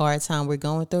is just a hard time we're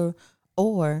going through,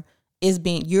 or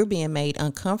you're being made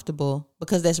uncomfortable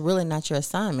because that's really not your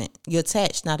assignment. You're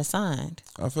attached, not assigned.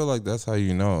 I feel like that's how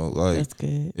you know. Like, That's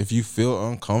good. if you feel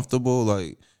uncomfortable,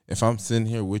 like, if I'm sitting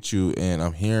here with you and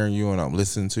I'm hearing you and I'm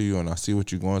listening to you and I see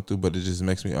what you're going through, but it just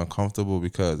makes me uncomfortable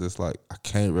because it's like I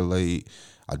can't relate.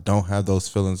 I don't have those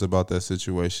feelings about that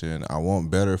situation. I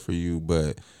want better for you,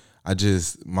 but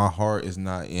my heart is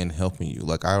not in helping you.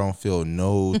 Like, I don't feel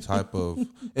no type of,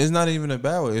 it's not even a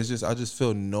bad way. It's just, I just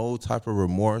feel no type of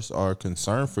remorse or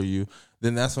concern for you.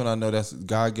 Then that's when I know that's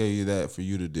God gave you that for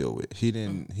you to deal with.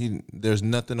 There's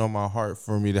nothing on my heart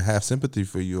for me to have sympathy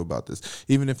for you about this.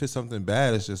 Even if it's something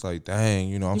bad, it's just like,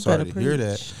 dang, I'm sorry to hear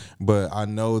that. But I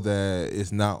know that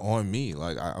it's not on me.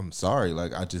 Like, I'm sorry.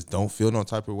 Like, I just don't feel no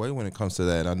type of way when it comes to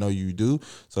that. And I know you do.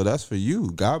 So that's for you.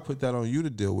 God put that on you to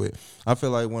deal with. I feel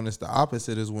like when it's the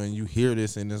opposite is when you hear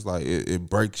this and it's like, it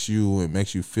breaks you and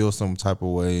makes you feel some type of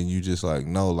way. And you just like,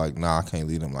 no, like, nah, I can't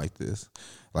lead them like this.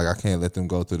 Like, I can't let them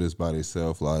go through this by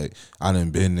themselves. Like, I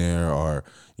done been there, or,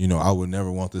 you know, I would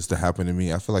never want this to happen to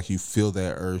me. I feel like you feel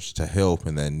that urge to help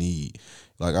and that need.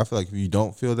 Like, I feel like if you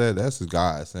don't feel that, that's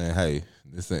God saying, hey,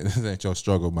 this ain't your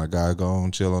struggle, my guy. Go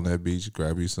on, chill on that beach,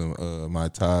 grab you some Mai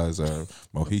Tais or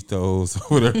mojitos,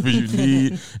 whatever you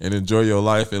need, and enjoy your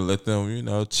life and let them, you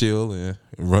know, chill and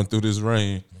run through this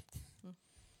rain.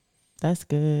 That's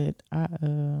good.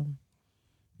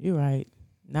 You're right.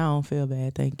 Now I don't feel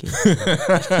bad. Thank you.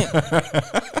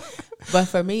 But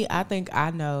for me, I think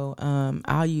I know.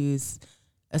 I'll use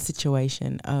a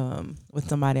situation with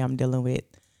somebody I'm dealing with.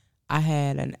 I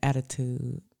had an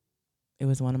attitude. It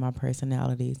was one of my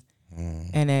personalities,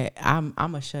 and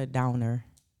I'm a shut downer.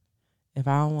 If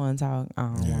I don't want to talk, I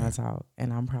don't want to talk,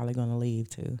 and I'm probably gonna leave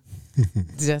too,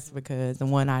 just because the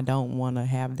one I don't want to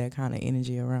have that kind of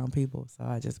energy around people. So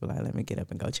I just be like, let me get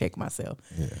up and go check myself.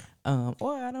 Yeah.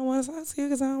 Or I don't want to talk to you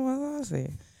because I don't want to talk to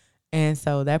you. And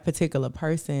so that particular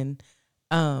person,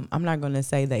 I'm not gonna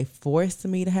say they forced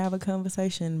me to have a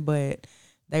conversation, but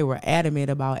they were adamant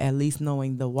about at least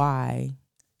knowing the why.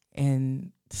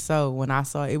 And so when I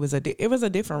saw it was a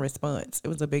different response. It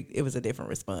was a different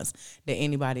response that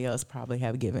anybody else probably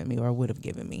have given me or would have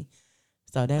given me.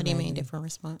 So that What do you mean different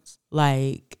response?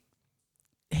 Like,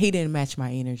 he didn't match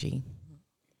my energy.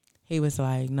 He was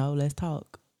like, no, let's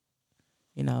talk.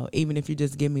 You know, even if you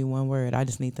just give me one word, I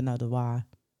just need to know the why.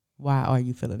 Why are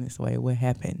you feeling this way? What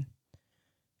happened?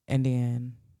 And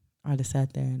then I just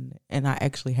sat there and I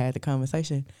actually had the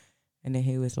conversation. And then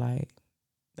he was like,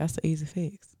 that's an easy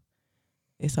fix.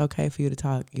 It's okay for you to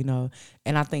talk, you know.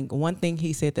 And I think one thing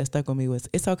he said that stuck with me was,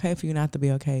 it's okay for you not to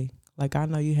be okay. Like, I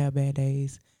know you have bad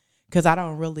days. Because I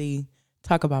don't really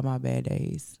talk about my bad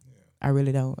days. Yeah. I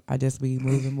really don't. I just be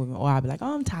moving. Or I'll be like,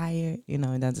 oh, I'm tired, you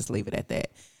know, and then just leave it at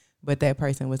that. But that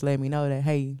person was letting me know that,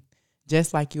 hey,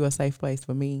 just like you're a safe place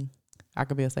for me, I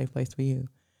could be a safe place for you.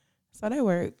 So that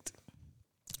worked.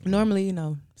 Normally, you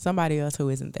know, somebody else who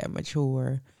isn't that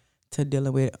mature to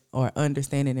dealing with or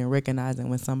understanding and recognizing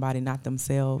when somebody not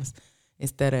themselves,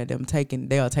 instead of them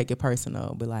they'll take it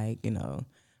personal, be like, you know,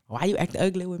 why you acting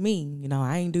ugly with me? You know,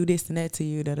 I ain't do this and that to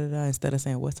you, instead of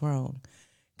saying, what's wrong?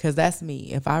 Because that's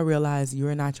me. If I realize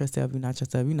you're not yourself, you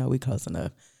know, we close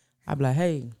enough. I'll be like,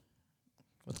 hey,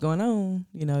 what's going on?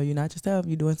 You know, you're not yourself.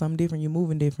 You're doing something different. You're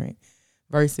moving different.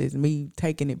 Versus me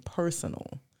taking it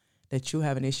personal that you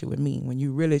have an issue with me when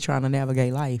you're really trying to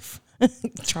navigate life.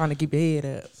 Trying to keep your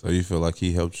head up. So you feel like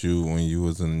he helped you when you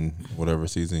was in whatever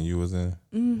season you was in?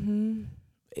 Mm-hmm.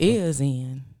 Is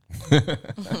in.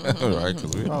 Right,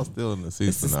 because we all still in the season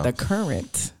this is now. the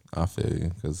current. I feel you,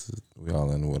 because we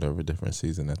all in whatever different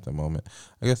season at the moment.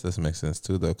 I guess this makes sense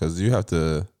too, though, because you have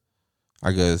to,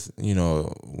 I guess, you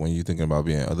know, when you're thinking about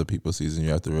being in other people's season, you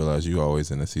have to realize you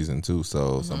always in a season too.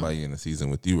 So somebody in a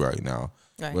season with you right now.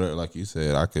 Right. But like you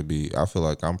said, I feel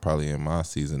like I'm probably in my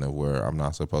season of where I'm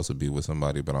not supposed to be with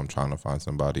somebody, but I'm trying to find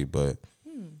somebody. But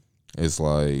it's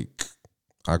like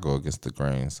I go against the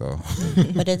grain. So,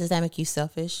 But does that make you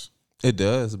selfish? It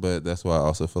does, but that's why I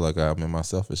also feel like I'm in my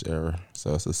selfish era.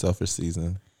 So it's a selfish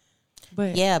season.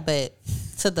 But yeah, but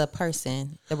to the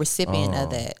person, the recipient of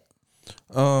that.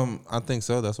 I think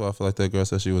so. That's why I feel like that girl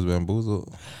said she was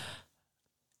bamboozled.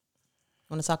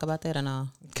 Want to talk about that or no?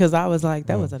 Because I was like,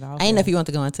 that was an awful. I didn't know if you want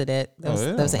to go into that. That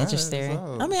was an interesting.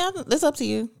 All, I mean, it's up to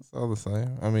you. It's all the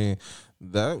same. I mean,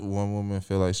 that one woman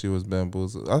feel like she was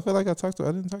bamboozled. I feel like I didn't talk to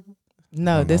her.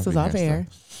 No, this was off air.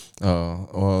 Oh,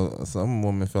 well, some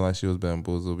woman feel like she was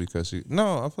bamboozled because I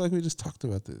feel like we just talked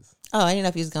about this. Oh, I didn't know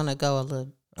if you was going to go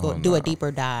do a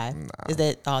deeper dive. Nah. Is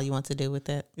that all you want to do with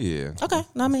it? Yeah. Okay.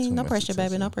 No, I mean, no pressure,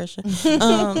 baby. No pressure.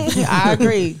 I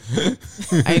agree.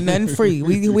 Ain't nothing free.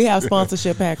 We have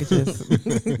sponsorship packages.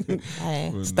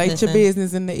 Hey, State your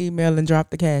business in the email and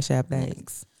drop the Cash App.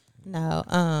 Thanks.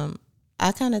 No,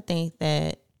 I kind of think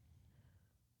that,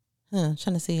 I'm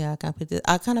trying to see how I can put this.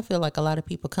 I kind of feel like a lot of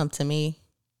people come to me.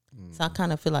 So I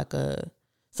kind of feel like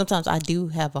sometimes I do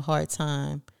have a hard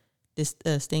time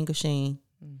distinguishing,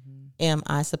 am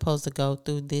I supposed to go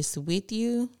through this with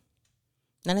you?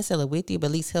 Not necessarily with you, but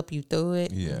at least help you through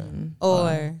it. Yeah.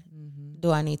 Or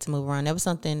do I need to move around? That was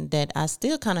something that I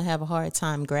still kind of have a hard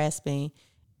time grasping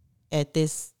at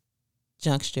this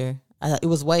juncture. It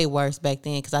was way worse back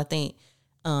then because I think,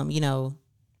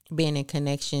 being in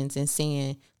connections and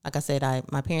seeing, like I said,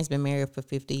 my parents been married for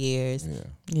 50 years,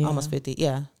 almost 50,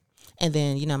 And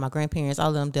then, my grandparents, all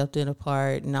of them dealt it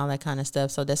apart and all that kind of stuff.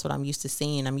 So that's what I'm used to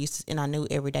seeing. And I knew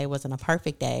every day wasn't a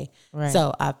perfect day. Right.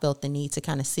 So I felt the need to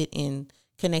kind of sit in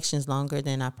connections longer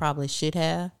than I probably should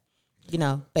have,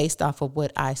 based off of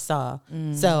what I saw.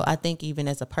 So I think even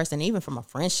as a person, even from a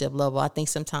friendship level, I think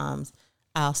sometimes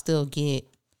I'll still get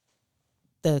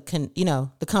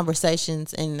the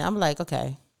conversations, and I'm like,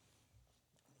 okay,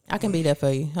 I can be there for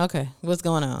you. Okay, what's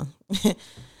going on?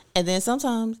 And then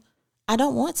sometimes I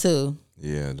don't want to.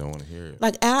 Yeah, I don't want to hear it.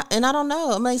 Like, I don't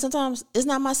know. I mean, sometimes it's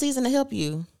not my season to help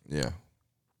you. Yeah,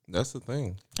 that's the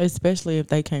thing. Especially if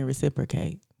they can't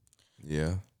reciprocate.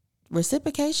 Yeah.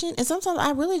 Reciprocation, and sometimes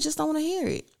I really just don't want to hear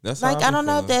it. That's like, how I don't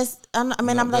know if that's. I'm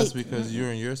that's like, because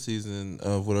you're in your season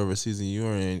of whatever season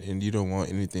you're in, and you don't want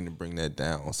anything to bring that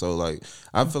down. So, like,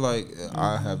 I feel like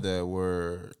I have that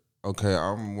where, okay,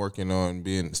 I'm working on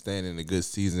staying in a good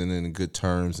season and in good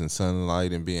terms and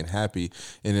sunlight and being happy.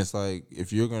 And it's like,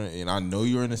 if you're gonna, and I know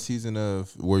you're in a season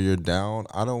of where you're down,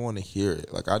 I don't want to hear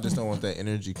it. Like, I just don't want that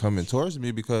energy coming towards me,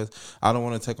 because I don't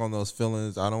want to take on those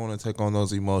feelings. I don't want to take on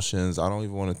those emotions. I don't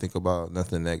even want to think about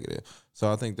nothing negative.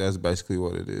 So I think that's basically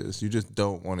what it is. You just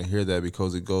don't want to hear that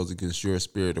because it goes against your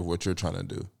spirit of what you're trying to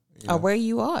do. or where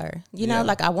you are. You know,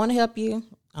 like, I want to help you.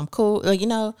 I'm cool. Like,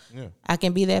 I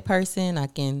can be that person. I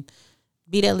can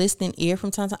be that listening ear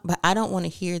from time to time. But I don't want to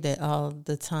hear that all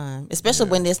the time, especially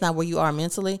when it's not where you are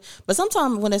mentally. But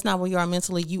sometimes when it's not where you are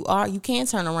mentally, you can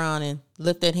turn around and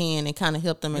lift that hand and kind of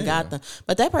help them and guide them.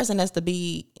 But that person has to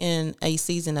be in a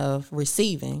season of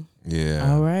receiving.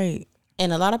 Yeah. All right.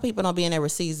 And a lot of people don't be in that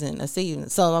season.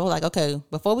 So I was like, okay,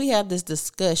 before we have this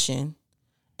discussion,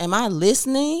 am I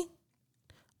listening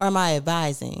or am I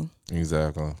advising?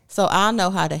 Exactly. So I know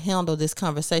how to handle this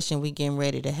conversation we getting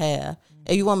ready to have.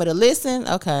 If you want me to listen,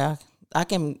 okay, I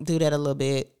can do that a little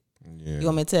bit. Yeah. You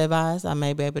want me to advise? I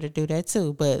may be able to do that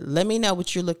too. But let me know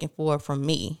what you're looking for from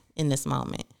me in this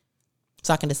moment,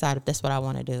 so I can decide if that's what I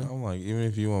want to do. I'm like, even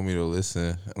if you want me to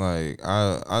listen, like,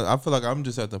 I feel like I'm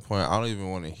just at the point I don't even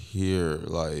want to hear,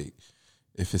 like,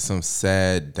 if it's some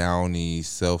sad, downy,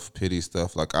 self-pity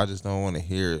stuff. Like, I just don't want to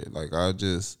hear it. Like,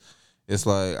 it's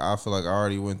like, I feel like I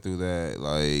already went through that.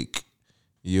 Like,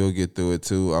 you'll get through it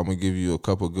too. I'm going to give you a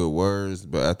couple good words,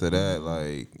 but after that,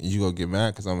 like, you going to get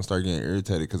mad because I'm going to start getting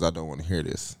irritated because I don't want to hear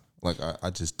this. Like, I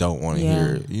just don't want to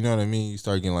hear it. You know what I mean? You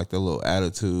start getting, like, that little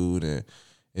attitude, and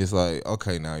it's like,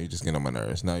 okay, now you're just getting on my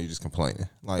nerves. Now you're just complaining.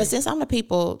 Like, But since I'm the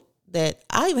people that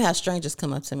I even have strangers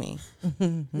come up to me,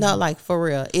 no, like, for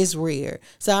real, it's rare.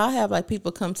 So I'll have, like,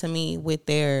 people come to me with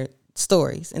their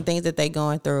stories and things that they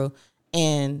going through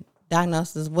and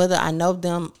diagnosis, whether I know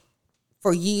them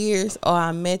for years or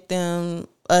I met them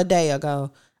a day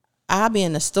ago. I'll be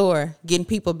in the store getting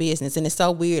people business, and it's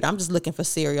so weird. I'm just looking for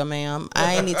cereal, ma'am.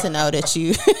 I ain't need to know that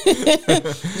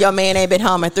your man ain't been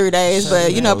home in 3 days,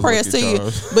 but prayers to you.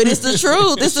 But it's the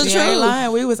truth. It's the She ain't truth.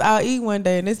 lying. We was out eating one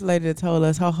day, and this lady that told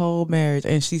us her whole marriage,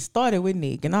 and she started with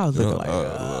Nick, and I was looking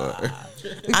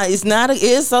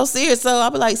It's so serious. So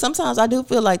I'll be like, sometimes I do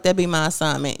feel like that be my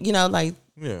assignment. Like,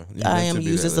 yeah, I am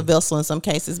used as a vessel in some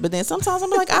cases, but then sometimes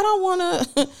I'm like, I don't want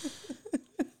to.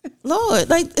 Lord,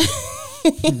 like.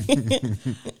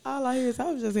 all I hear is,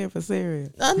 I was just here for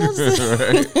cereal. I know.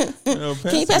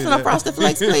 Can you pass me my Frosted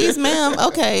Flakes, please, ma'am?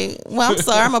 Okay. Well, I'm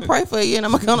sorry. I'm gonna pray for you, and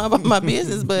I'm gonna go on about my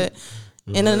business. But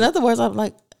in other words, I'm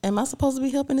like, am I supposed to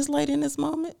be helping this lady in this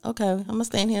moment? Okay, I'm gonna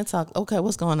stand here and talk. Okay,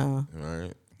 what's going on?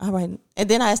 All right. And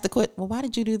then I asked the question, well, why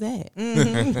did you do that?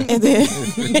 Mm-hmm. And then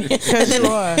because you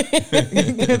are.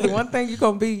 Because one thing, you're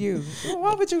going to be you. Well,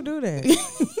 why would you do that?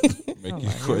 Make you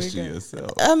question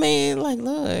yourself. I mean, like,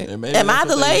 Lord, am I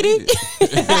the lady?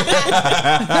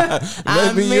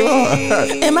 Maybe you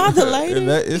are. Am I the lady? In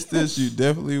that instance, you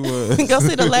definitely was. Go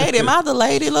see the lady. Am I the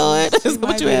lady, Lord? That's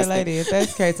what you asked. Lady. If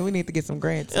that's the case, we need to get some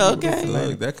grants. Okay.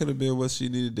 Look, that could have been what she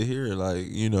needed to hear. Like,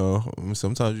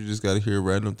 sometimes you just got to hear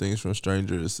random things from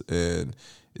strangers, and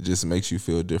it just makes you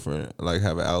feel different. Like,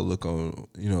 have an outlook on,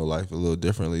 life a little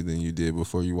differently than you did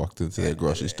before you walked into that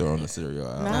grocery store on the cereal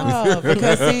aisle. No,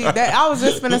 because see, I was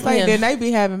just finna say, then they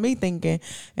be having me thinking,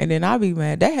 and then I be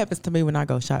mad. That happens to me when I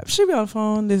go shop. She be on the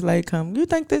phone, this lady come, you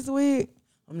think this wig?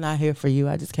 I'm not here for you.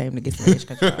 I just came to get some edge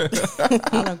control.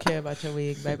 I don't care about your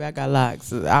wig, baby. I got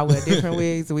locks. I wear different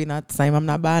wigs. We not the same. I'm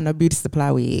not buying no beauty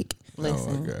supply wig. Listen.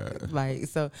 Oh, my God. Like,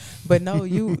 so, but no,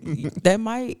 that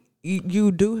might,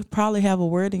 you do probably have a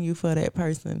word in you for that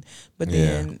person, but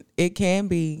then it can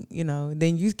be,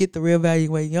 then you get the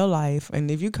reevaluate in your life.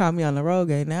 And if you call me on the road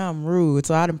game, now I'm rude.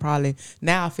 So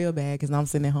now I feel bad because I'm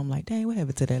sitting at home like, dang, what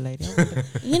happened to that lady?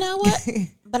 You know what?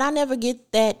 But I never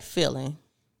get that feeling.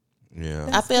 Yeah.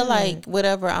 I feel like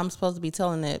whatever I'm supposed to be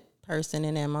telling that person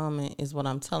in that moment is what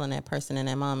I'm telling that person in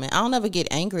that moment. I don't ever get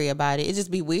angry about it. It just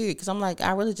be weird because I'm like,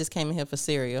 I really just came in here for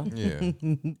cereal. Yeah.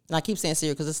 And I keep saying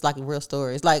cereal because it's like a real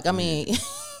story. It's like, I mean,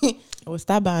 well,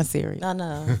 stop buying cereal. I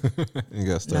know.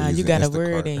 You got a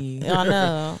word in you. I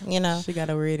know. She got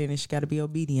a word in it. She got to be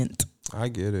obedient. I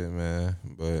get it, man.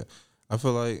 But I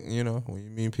feel like, when you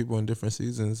meet people in different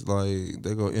seasons, like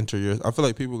they go enter I feel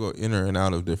like people go enter and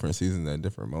out of different seasons at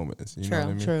different moments. You know what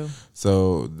I mean? True.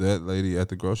 So that lady at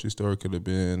the grocery store could have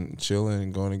been chilling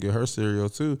and going to get her cereal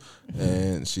too.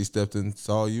 And she stepped and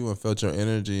saw you and felt your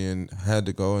energy and had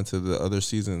to go into the other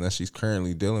season that she's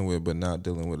currently dealing with, but not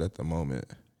dealing with at the moment,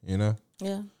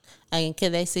 Yeah. And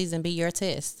could that season be your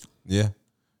test? Yeah.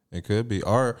 It could be.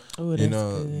 Or, Ooh, that's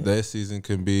good. that season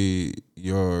can be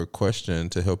your question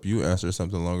to help you answer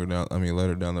something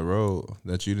later down the road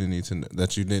that you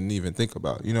didn't even think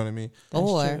about. You know what I mean? That's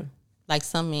or true. like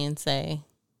some men say,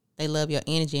 they love your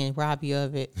energy and rob you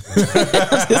of it.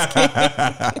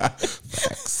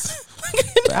 Facts.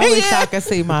 I wish I could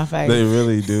see my face. They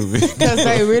really do. Because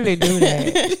they really do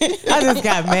that. I just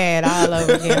got mad all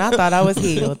over again. I thought I was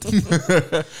healed.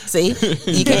 See,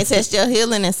 you can't test your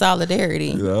healing in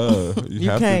solidarity. No, you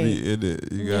have can't. to be in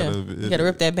it. You gotta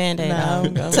rip that Band-Aid No, off.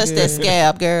 I'm Touch good. that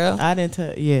scab, girl. I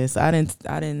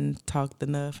didn't talk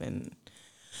enough, and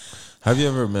Have you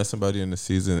ever met somebody in the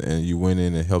season and you went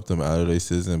in and helped them out of their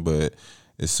season, but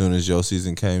as soon as your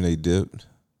season came, they dipped?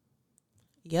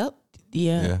 Yep.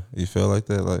 yeah. You feel like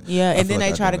that? Like I And feel then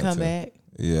like they try I've to done that come too. back.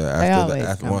 Yeah,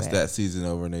 always come once back. that season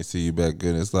over and they see you back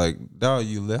good, it's like, dog,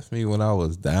 you left me when I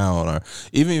was down, or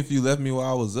even if you left me while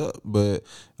I was up, but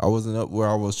I wasn't up where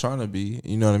I was trying to be.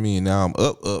 You know what I mean? Now I'm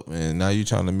up, and now you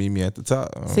trying to meet me at the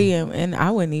top. See, and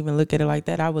I wouldn't even look at it like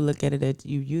that. I would look at it that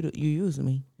you used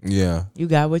me. Yeah. You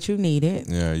got what you needed.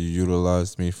 Yeah, you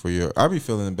utilized me for your. I be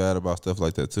feeling bad about stuff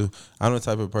like that too. I'm the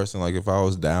type of person, like, if I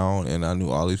was down and I knew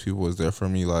all these people was there for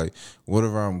me, like,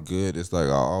 whatever I'm good, it's like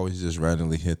I always just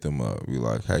randomly hit them up. Be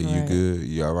like, hey, you Right. good?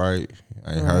 You all right?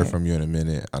 I ain't heard Right. from you in a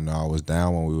minute. I know I was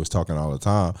down when we was talking all the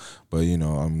time, but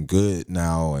I'm good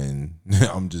now, and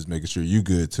I'm just making sure you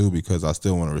good too, because I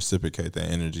still want to reciprocate that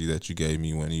energy that you gave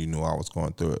me when you knew I was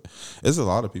going through it. There's a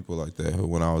lot of people like that who,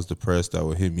 when I was depressed, that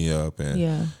would hit me up and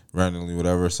Yeah. randomly,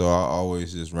 whatever. So I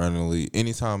always just randomly,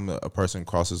 anytime a person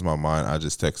crosses my mind, I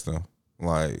just text them.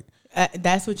 Like,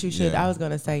 That's what you should. Yeah. I was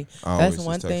gonna say I that's always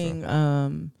one just text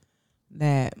thing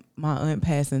that my aunt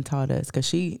passing taught us, because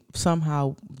she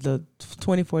somehow the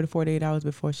 24 to 48 hours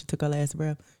before she took her last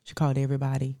breath, she called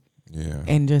everybody yeah,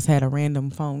 and just had a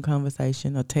random phone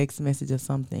conversation or text message or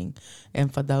something.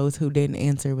 And for those who didn't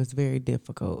answer, it was very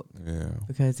difficult yeah,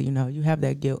 because you have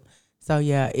that guilt. So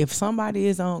yeah, if somebody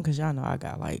is on, because y'all know I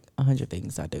got like 100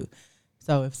 things I do.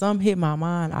 So if something hit my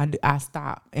mind, I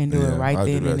stop and do it right I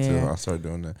then do that and too. there. I start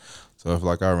doing that. So if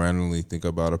like I randomly think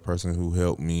about a person who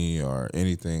helped me or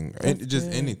anything, That's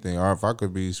just good. anything, or if I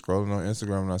could be scrolling on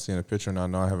Instagram and I see a picture and I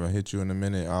know I haven't hit you in a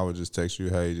minute, I would just text you,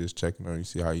 hey, just checking on you,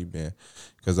 see how you been,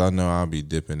 because I know I'll be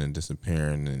dipping and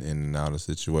disappearing and in and out of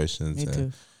situations. Me and,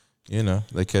 too.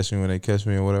 They catch me when they catch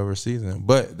me in whatever season,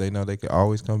 but they know they can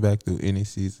always come back through any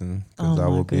season because I my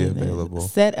will be goodness. available.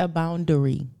 Set a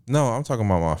boundary. No, I'm talking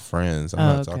about my friends. I'm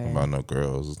Oh, not talking okay. about no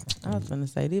girls. I was gonna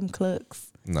say them clucks.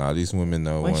 Nah, these women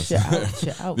know When once.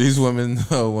 shit out. These women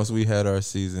know once we had our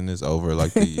season, it's over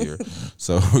like the year.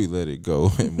 So we let it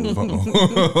go and move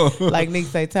on. Like Nick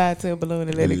say, tied to a balloon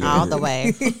and let it go. All the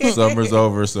way. Summer's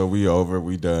over, so we over,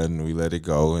 we done, we let it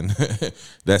go, and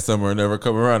that summer will never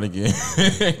come around again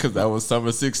because that was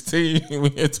summer 16. We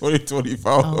in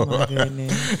 2024. Oh my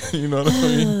goodness. You know what I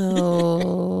mean?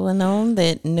 Oh, and on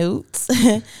that note,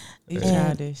 You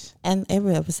childish. and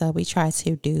every episode we try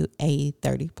to do a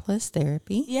 30+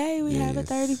 therapy. Yay, we have a Yes.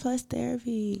 30+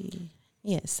 therapy.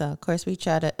 Yes, so of course we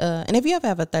try to, and if you ever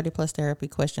have a 30+ therapy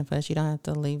question for us, you don't have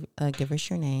to leave, give us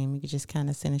your name. You can just kind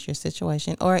of send us your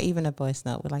situation, or even a voice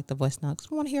note. We like the voice note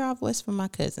 'cause we want to hear our voice from my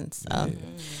cousins. So,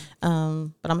 but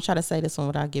I'm gonna try to say this one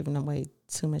without giving away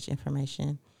too much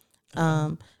information.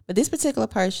 But this particular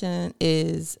person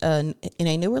is in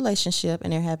a new relationship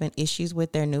and they're having issues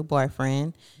with their new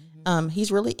boyfriend.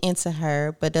 He's really into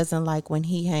her, but doesn't like when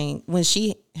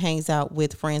she hangs out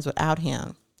with friends without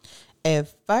him.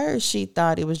 At first, she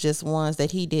thought it was just ones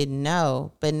that he didn't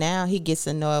know, but now he gets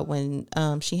annoyed when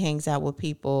she hangs out with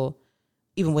people,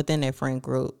 even within their friend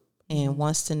group, and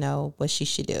wants to know what she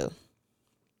should do.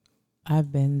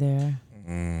 I've been there.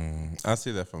 I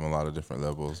see that from a lot of different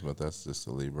levels, but that's just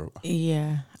a Libra.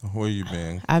 Yeah. Where you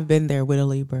been? I've been there with a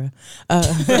Libra.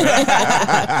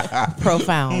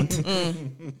 Profound.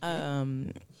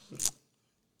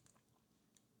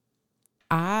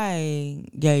 I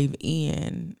gave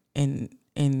in and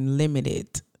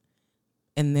limited,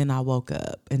 and then I woke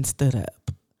up and stood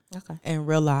up Okay. and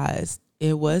realized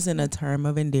it wasn't a term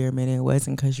of endearment. It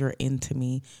wasn't because you're into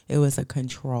me. It was a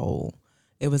control.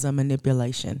 It was a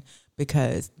manipulation,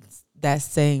 because that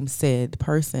same said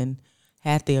person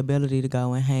had the ability to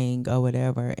go and hang or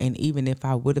whatever. And even if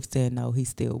I would have said no, he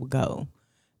still would go.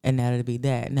 And that'll be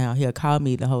that. Now, he'll call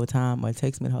me the whole time or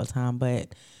text me the whole time,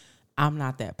 but I'm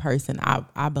not that person.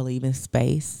 I believe in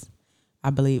space. I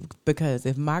believe because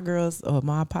if my girls or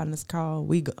my partners call,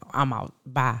 I'm out.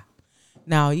 Bye.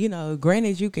 Now, you know,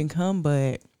 granted you can come,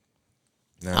 but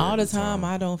all the time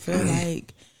I don't feel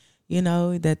like, you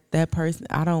know, that person.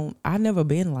 I never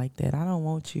been like that. I don't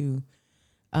want you.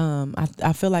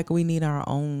 I feel like we need our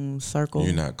own circle.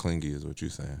 You're not clingy, is what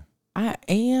you're saying. I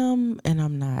am, and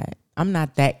I'm not. I'm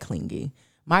not that clingy.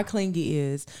 My clingy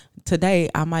is today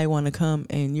I might want to come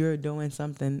and you're doing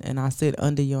something and I sit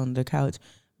under you on the couch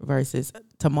versus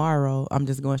tomorrow I'm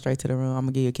just going straight to the room. I'm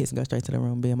going to give you a kiss and go straight to the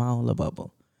room, be in my own little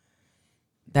bubble.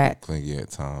 That Clingy at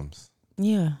times.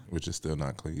 Yeah. Which is still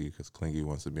not clingy because clingy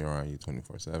wants to be around you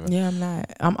 24/7. Yeah, I'm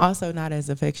not. I'm also not as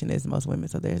affectionate as most women.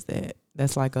 So there's that.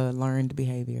 That's like a learned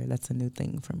behavior. That's a new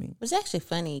thing for me. It's actually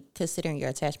funny considering your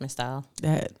attachment style.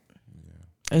 That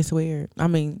it's weird. I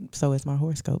mean, so is my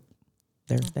horoscope.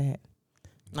 There's that.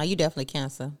 No, you definitely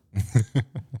Cancer.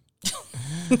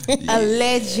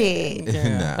 Alleged.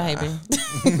 Girl, baby.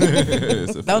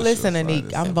 Don't listen to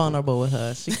Neek. I'm vulnerable with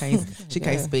her. She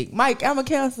can't speak. Mike, I'm a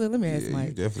Cancer. Let me ask Yeah, Mike.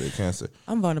 you definitely a Cancer.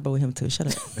 I'm vulnerable with him too. Shut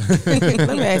up. Let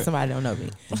me ask somebody that don't know me.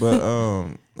 But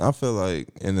I feel like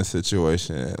in the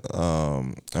situation,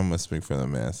 I'm gonna speak from the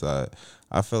man's side.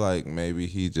 I feel like maybe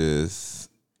he just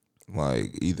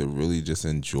like either really just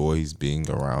enjoys being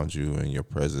around you and your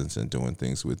presence and doing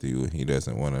things with you, and he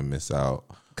doesn't want to miss out.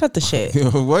 Cut the shit.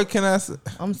 What can I say?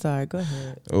 I'm sorry. Go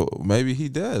ahead. Oh, maybe he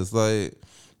does. Like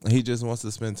he just wants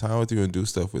to spend time with you and do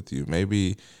stuff with you.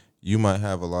 Maybe you might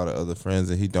have a lot of other friends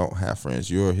and he don't have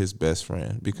friends. You're his best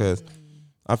friend because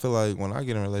I feel like when I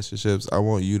get in relationships, I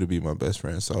want you to be my best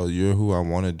friend. So you're who I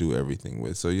want to do everything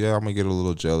with. So yeah, I'm gonna get a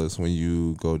little jealous when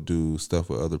you go do stuff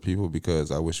with other people because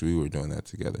I wish we were doing that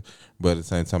together. But at the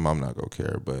same time, I'm not gonna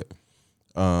care. But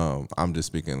I'm just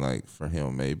speaking like for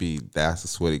him, maybe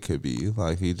that's what it could be.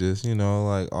 Like he just, you know,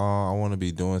 like, oh, I want to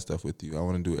be doing stuff with you. I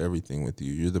want to do everything with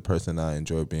you. You're the person I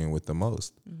enjoy being with the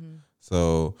most. Mm-hmm.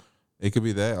 So it could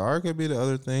be that, or it could be the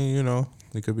other thing, you know.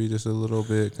 It could be just a little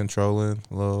bit controlling,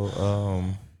 a little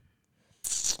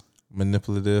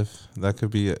manipulative. That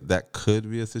could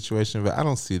be a situation, but I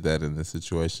don't see that in this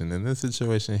situation. In this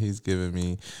situation, he's giving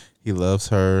me, he loves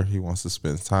her. He wants to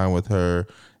spend time with her,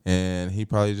 and he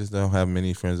probably just don't have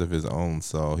many friends of his own,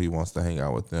 so he wants to hang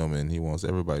out with them, and he wants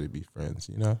everybody to be friends,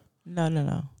 you know?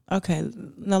 No. Okay,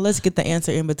 now let's get the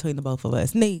answer in between the both of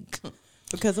us. Neek.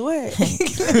 Because what? What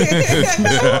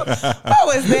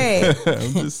was that?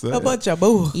 I'm just saying. A bunch of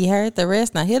boo. You heard the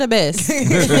rest, now hear the best.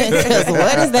 'Cause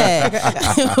what is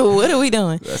that? What are we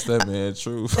doing? That's that man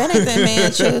truth. That ain't that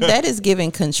man truth. That is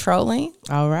giving controlling.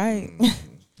 All right.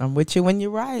 I'm with you when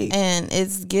you're right. And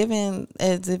it's given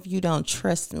as if you don't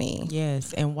trust me.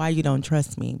 Yes. And why you don't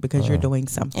trust me? Because you're doing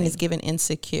something. And it's given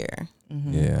insecure.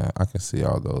 Mm-hmm. Yeah, I can see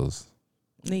all those.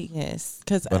 Neek. Yes.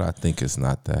 But I think it's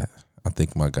not that. I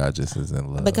think my guy just is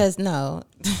in love. Because no.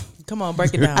 Come on,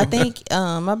 break it down. I think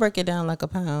I break it down like a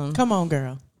pound. Come on,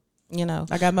 girl. You know.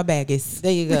 I got my baggies.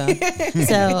 There you go.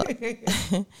 So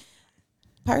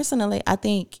personally, I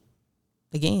think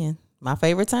again, my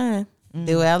favorite time.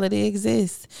 Duality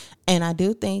exists. And I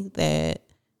do think that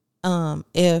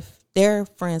if they're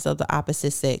friends of the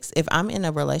opposite sex, if I'm in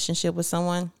a relationship with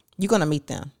someone, you're gonna meet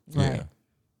them. Right.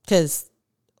 Because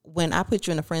when I put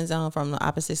you in a friend zone from the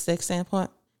opposite sex standpoint,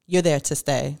 you're there to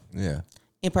stay. Yeah.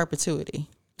 In perpetuity.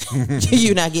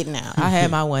 You're not getting out. I had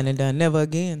my one and done. Never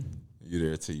again. You're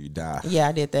there till you die. Yeah,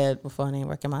 I did that before. I didn't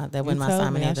work in that wasn't my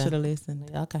assignment I either. should have listened.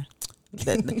 Okay.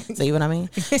 See what I mean?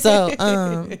 So,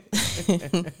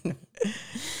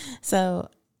 so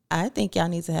I think y'all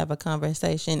need to have a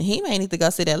conversation. He may need to go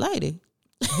see that lady.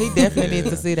 He definitely needs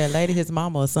to see that lady, his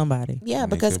mama or somebody. Yeah, And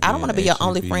because it could I be don't want to an be your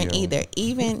only HEB friend or- either.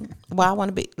 Even while I want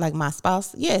to be like my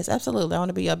spouse, yes, absolutely. I want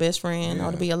to be your best friend. I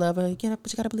want to be your lover. But you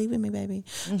gotta believe in me, baby.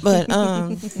 But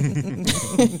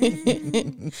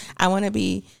I want to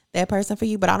be that person for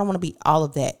you, but I don't want to be all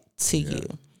of that to you.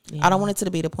 Yeah. I don't want it to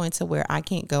be the point to where I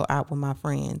can't go out with my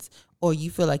friends, or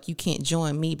you feel like you can't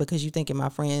join me because you thinking my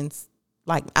friends.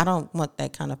 Like, I don't want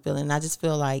that kind of feeling. I just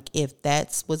feel like if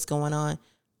that's what's going on,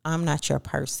 I'm not your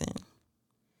person.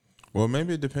 Well,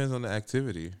 maybe it depends on the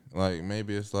activity. Like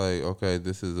maybe it's like, okay,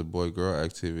 this is a boy-girl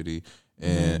activity,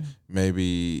 and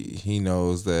maybe he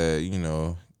knows that, you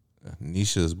know,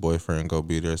 Nisha's boyfriend go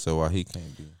be there, so why he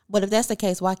can't be? But if that's the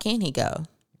case, why can't he go?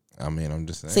 I mean, I'm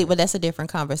just saying. See, but that's a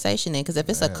different conversation then, because if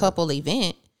it's a couple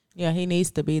event, Yeah, he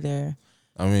needs to be there.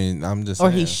 I mean, I'm just Or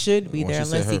saying. he should be Once there you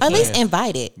said unless her he At least friend-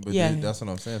 invited. But Yeah. that's what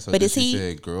I'm saying. So But did is she he-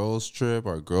 say girls trip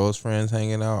or girls friends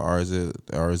hanging out, or is it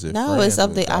No, friends it's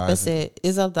of with the guys? opposite.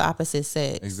 It's of the opposite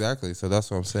sex. Exactly. So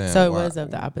that's what I'm saying. So it Why- was of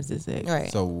the opposite sex.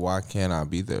 Right. So why can't I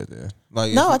be there then?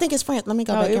 Like No, I think it's friends. Let me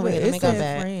go back and read it. Let me go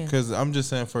back. because I'm just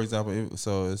saying, for example,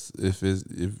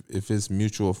 if it's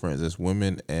mutual friends, it's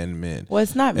women and men. Well,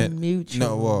 it's not And- mutual.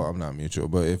 No, well, I'm not mutual,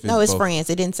 but if No, it's both- friends.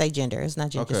 It didn't say gender. It's not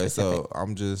gender Okay, specific. so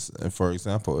I'm just, for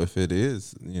example, if it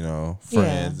is,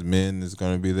 friends, men is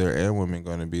going to be there and women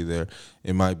going to be there.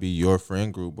 It might be your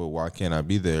friend group, but why can't I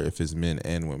be there if it's men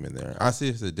and women there? I see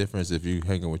it's a difference if you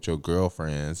hanging with your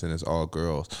girlfriends and it's all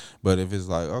girls. But if it's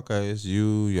like, okay, it's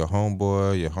you, your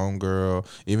homeboy, your homegirl,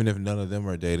 even if none of them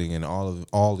are dating and all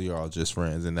of you are just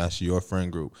friends and that's your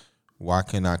friend group, why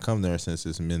can't I come there since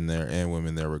it's men there and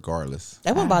women there regardless?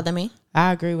 That wouldn't bother me.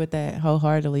 I agree with that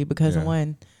wholeheartedly because Yeah.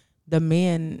 one, the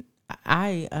men,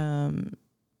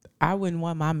 I wouldn't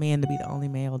want my man to be the only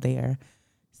male there.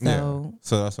 So yeah.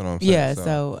 So that's what I'm saying. yeah,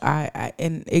 so I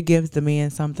and it gives the men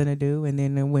something to do, and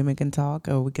then the women can talk,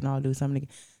 or we can all do something.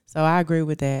 So I agree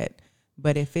with that.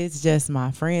 But if it's just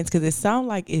my friends, because it sounds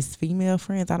like it's female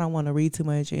friends, I don't want to read too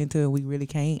much into it. We really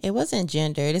can't. It wasn't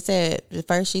gendered. It said at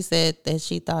first she said that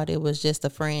she thought it was just the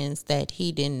friends that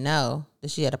he didn't know that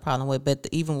she had a problem with, but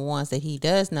even ones that he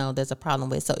does know there's a problem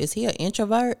with. So is he an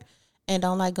introvert and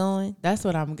don't like going? That's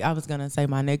what I was gonna say.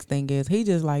 My next thing is he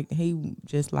just like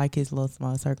his little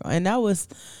small circle, and that was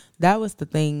the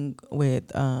thing with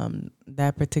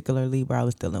that particular Libra I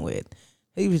was dealing with.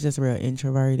 He was just real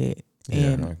introverted. Yeah,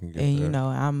 and I can get and that. you know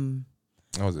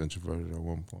I was introverted at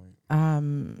one point.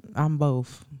 I'm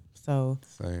both. So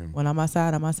Same. when I'm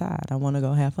outside, I'm outside. I want to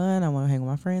go have fun. I want to hang with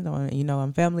my friends. I want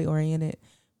I'm family oriented.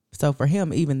 So for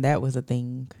him, even that was a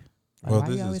thing. Like, Well, why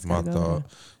you this always is my gotta go thought.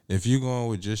 If you going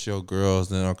with just your girls,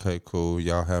 then okay, cool,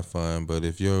 y'all have fun. But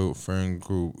if your friend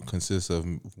group consists of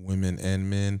women and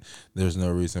men, there's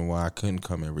no reason why I couldn't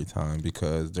come every time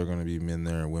because there are gonna be men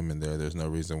there and women there. There's no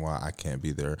reason why I can't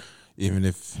be there, even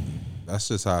if that's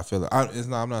just how I feel.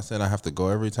 I'm not saying I have to go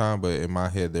every time, but in my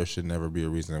head, there should never be a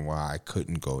reason why I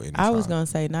couldn't go anytime. I was gonna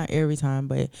say not every time,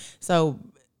 but so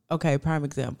okay. Prime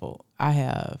example: I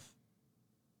have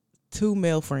 2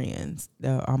 male friends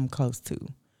that I'm close to.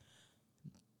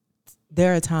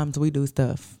 There are times we do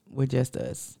stuff with just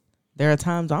us. There are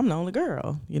times I'm the only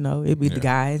girl. It'd be the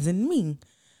guys and me.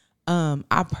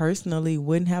 I personally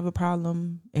wouldn't have a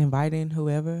problem inviting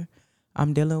whoever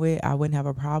I'm dealing with. I wouldn't have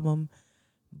a problem.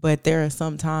 But there are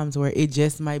some times where it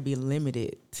just might be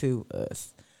limited to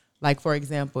us. Like, for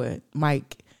example,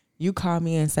 Mike, you call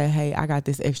me and say, hey, I got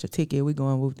this extra ticket. We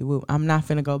going whoop-de-whoop. I'm not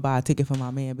finna go buy a ticket for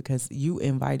my man because you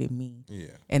invited me. Yeah.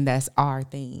 And that's our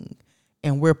thing.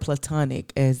 And we're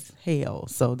platonic as hell.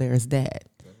 So there's that.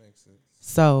 That makes sense.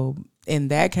 So in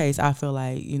that case, I feel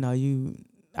like,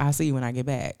 I'll see you when I get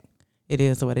back. It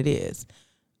is what it is.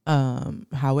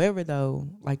 However, though,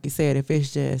 like you said, if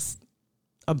it's just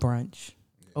a brunch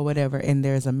or whatever and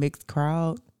there's a mixed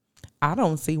crowd, I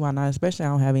don't see why not, especially I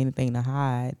don't have anything to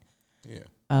hide.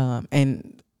 Yeah.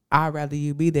 And I'd rather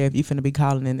you be there if you finna be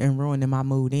calling and ruining my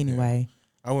mood anyway.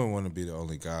 I wouldn't want to be the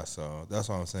only guy, so that's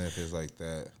what I'm saying. If it's like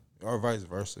that, or vice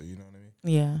versa, you know what I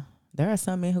mean? Yeah. There are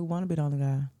some men who want to be the only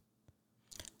guy.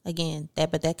 Again,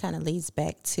 that kind of leads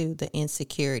back to the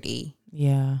insecurity,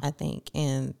 Yeah. I think,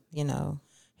 and He the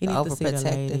needs to see the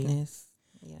lady. overprotectiveness.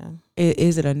 Yeah.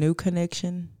 Is it a new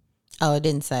connection? Oh, it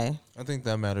didn't say. I think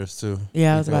that matters too.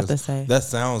 Yeah, I was about to because say. that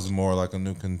sounds more like a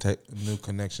new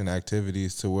connection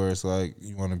activities to where it's like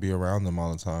you want to be around them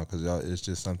all the time because it's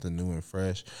just something new and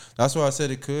fresh. That's why I said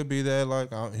it could be that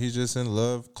like he's just in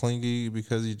love, clingy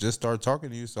because he just started talking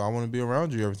to you. So I want to be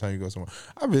around you every time you go somewhere.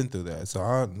 I've been through that, so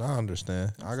I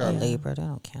understand. I got Libra, that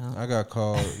don't count. I got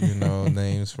called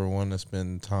names for wanting to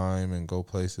spend time and go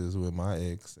places with my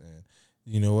ex, and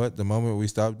you know what? The moment we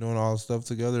stopped doing all the stuff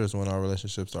together is when our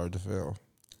relationship started to fail.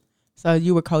 So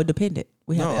you were codependent.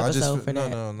 We have No, an I just episode fe- for no, that.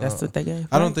 no, no. That's what they gave.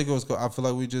 I don't think it was. I feel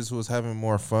like we just was having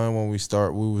more fun when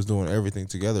we was doing everything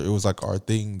together. It was like our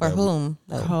thing. For whom?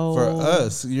 though? For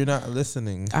us. You're not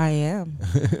listening. I am.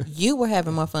 You were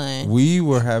having more fun. We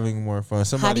were having more fun.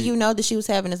 How do you know that she was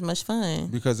having as much fun?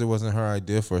 Because it wasn't her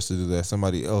idea for us to do that.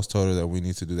 Somebody else told her that we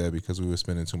need to do that because we were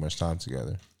spending too much time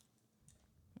together.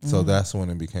 So that's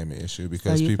when it became an issue So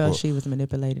because you people. felt she was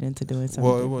manipulated into doing something.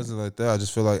 Well, it different. wasn't like that. I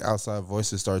just feel like outside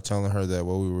voices started telling her that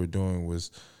what we were doing was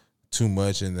too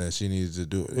much and that she needed to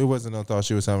do it. It wasn't no thought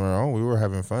she was having her own. We were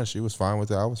having fun. She was fine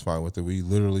with it. I was fine with it. We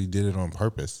literally did it on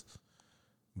purpose.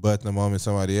 But the moment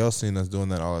somebody else seen us doing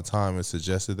that all the time and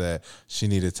suggested that she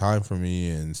needed time for me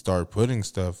and started putting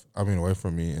stuff, away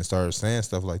from me and started saying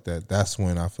stuff like that, that's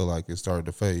when I feel like it started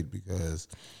to fade because,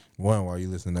 one, why you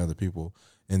listen to other people,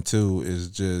 and two, is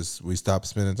just we stopped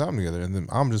spending time together. And then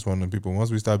I'm just one of the people,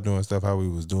 once we stopped doing stuff how we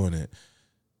was doing it,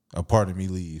 a part of me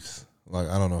leaves. Like,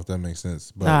 I don't know if that makes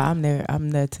sense. But nah, I'm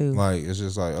there too. like, it's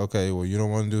just like, okay, well, you don't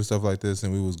want to do stuff like this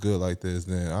and we was good like this,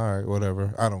 then all right,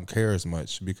 whatever. I don't care as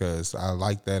much because I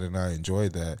like that and I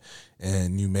enjoyed that.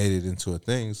 And you made it into a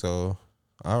thing. So,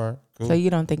 all right, cool. So you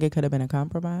don't think it could have been a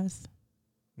compromise?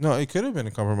 No, it could have been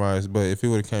a compromise, but if it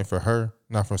would have came from her,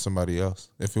 not from somebody else.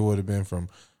 If it would have been from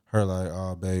her, like,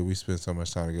 oh, babe, we spent so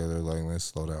much time together, like, let's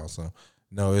slow down. So,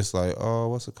 no, it's like, oh,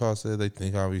 what's the cost? They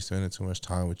think I'll be spending too much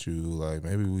time with you. Like,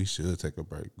 maybe we should take a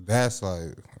break. That's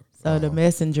like. So the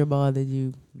messenger bothered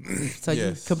you. So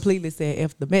Yes. you completely said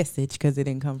F the message because it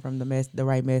didn't come from the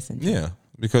right messenger. Yeah,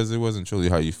 because it wasn't truly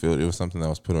how you feel. It was something that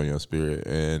was put on your spirit.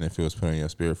 And if it was put on your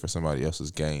spirit for somebody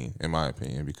else's gain, in my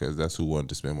opinion, because that's who wanted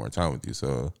to spend more time with you.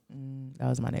 So, That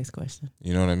was my next question.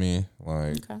 you know what I mean?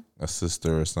 Like Okay. a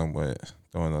sister or somewhat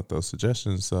throwing out those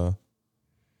suggestions. So,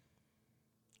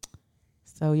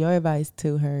 So your advice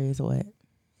to her is what?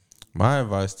 my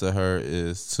advice to her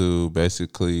is to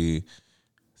basically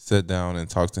sit down and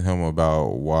talk to him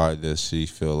about why does she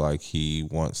feel like he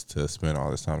wants to spend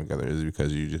all this time together. Is it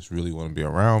because you just really want to be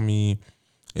around me?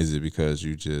 Is it because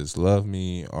you just love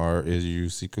me, or are you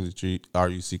secretly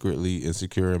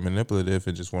insecure and manipulative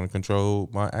and just want to control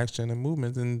my action and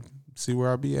movements and see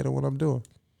where I be at and what I'm doing?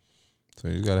 So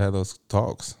you gotta have those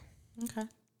talks. Okay.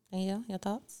 Danielle, your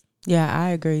thoughts? Yeah, I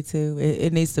agree too.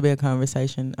 It needs to be a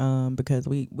conversation because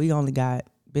we only got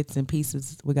bits and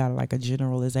pieces. We got like a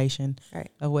generalization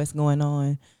Right. of what's going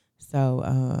on.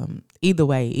 So either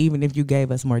way, even if you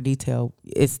gave us more detail,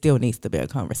 it still needs to be a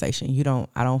conversation.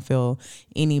 I don't feel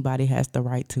anybody has the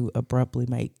right to abruptly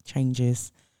make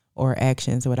changes or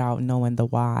actions without knowing the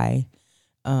why,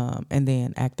 and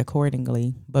then act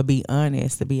accordingly. But be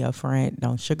honest, to be upfront.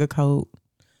 Don't sugarcoat.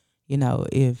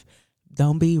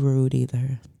 Don't be rude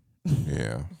either.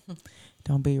 Yeah.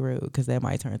 Don't be rude because that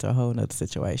might turn into a whole nother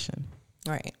situation.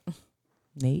 Right.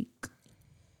 Nick?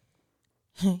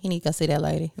 You need to go see that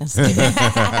lady. No, just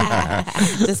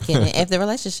kidding. Just kidding. If the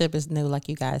relationship is new, like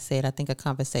you guys said, I think a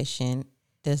conversation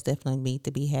does definitely need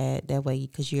to be had that way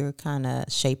because you're kind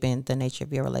of shaping the nature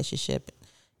of your relationship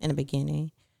in the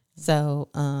beginning. So,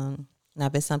 now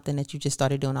if it's something that you just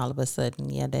started doing all of a sudden,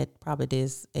 yeah, that probably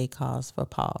is a cause for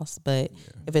pause. But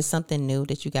if it's something new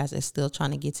that you guys are still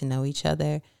trying to get to know each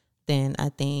other, then I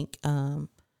think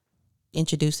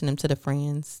introducing them to the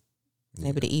friends,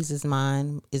 maybe to ease his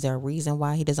mind. Is there a reason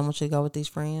why he doesn't want you to go with these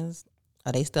friends?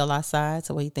 Are they still outside?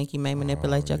 So where you think you may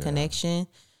manipulate your connection?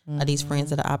 Are these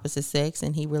friends of the opposite sex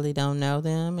and he really don't know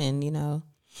them? And,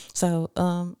 so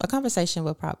a conversation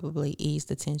will probably ease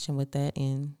the tension with that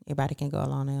and everybody can go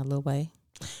along in a little way.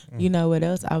 You know what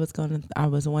else I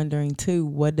was wondering too,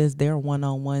 what does their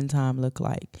one-on-one time look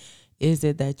like? Is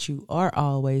it that you are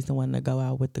always the one to go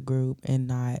out with the group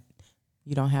and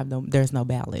you don't have them, there's no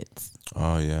balance?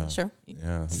 Oh yeah. Sure.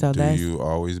 Yeah. So do you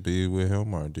always be with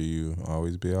him or do you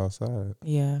always be outside?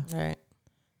 Yeah. Right.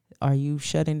 Are you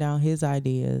shutting down his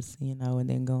ideas, and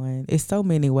then going, it's so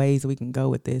many ways we can go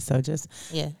with this. So just,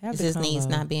 Yeah. Have It's the his needs convo.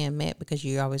 not being met because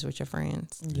you're always with your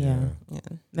friends. yeah. Yeah.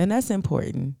 And that's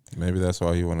important. Maybe that's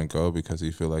why he want to go because he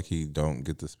feel like he don't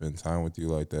get to spend time with you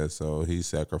like that. So he's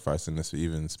sacrificing this to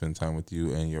even spend time with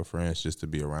you and your friends just to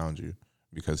be around you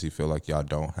because he feel like y'all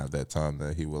don't have that time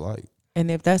that he would like. And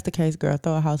if that's the case, girl,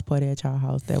 throw a house party at y'all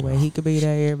house. That way he could be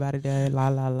there, everybody there, la,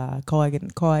 la, la.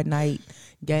 Card night,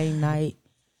 game night,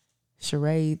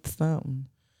 charade, something.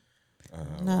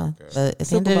 No. okay. But at the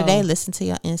Super end of the day, Bowl. listen to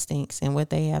your instincts and what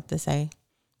they have to say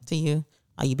to you.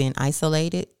 Are you being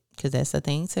isolated? Because that's a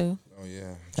thing too. Oh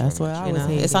yeah. That's what I was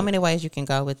There's so headed. many ways you can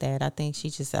go with that. I think she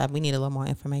just we need a little more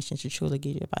information to truly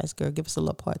give you advice, girl. Give us a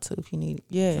little part two if you need it.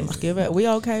 Yes, we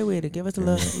okay with it. Give us a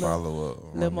little follow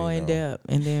up. little more in depth.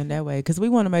 And then that way, because we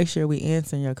want to make sure we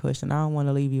answer your question. I don't want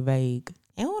to leave you vague.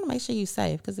 And we want to make sure you're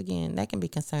safe because, again, that can be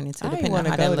concerning too, I depending didn't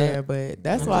on want to how go they there, look. but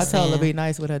that's I'm why I just told her to saying. be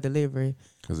nice with her delivery.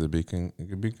 Because it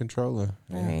could be controlling.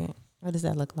 Yeah. Right. What does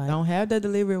that look like? Don't have the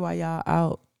delivery while y'all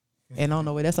out. And on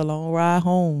the way, that's a long ride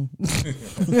home.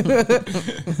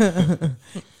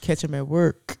 Catch them at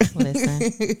work.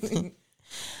 Listen.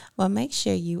 Well, make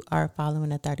sure you are following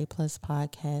the 30 Plus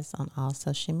podcast on all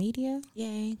social media.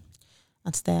 Yay.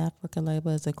 On staff, Record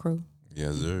Label as a crew.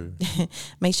 Yes, sir.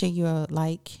 Make sure you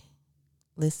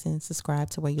listen, subscribe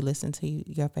to where you listen to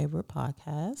your favorite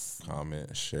podcasts.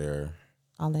 Comment, share.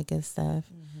 all that good stuff.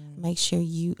 Make sure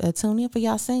you tune in for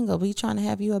y'all single. We trying to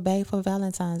have you a bae for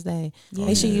Valentine's Day. Yeah.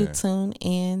 Make sure you tune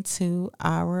in to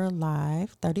our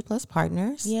live 30 Plus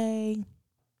Partners. Yay.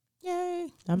 Yay.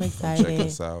 I'm Check excited.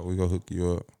 us out. We gonna hook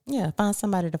you up. Yeah, find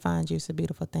somebody to find you. It's a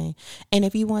beautiful thing. And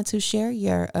if you want to share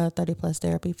your 30 Plus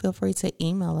therapy, feel free to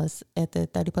email us at the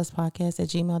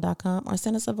 30pluspodcast@gmail.com or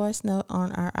send us a voice note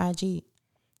on our IG.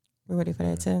 We're ready for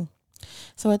that too.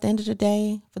 So at the end of the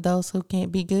day, for those who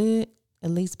can't be good, at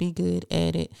least be good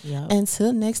at it. Yep.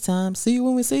 Until next time, see you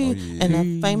when we see you. yeah. And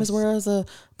the famous words of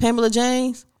Pamela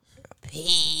James.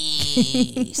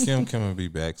 Peace. Kim will be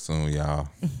back soon, y'all.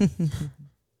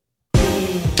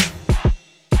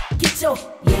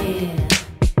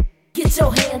 Get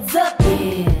your hands up,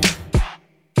 yeah.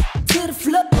 To the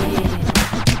floor, yeah.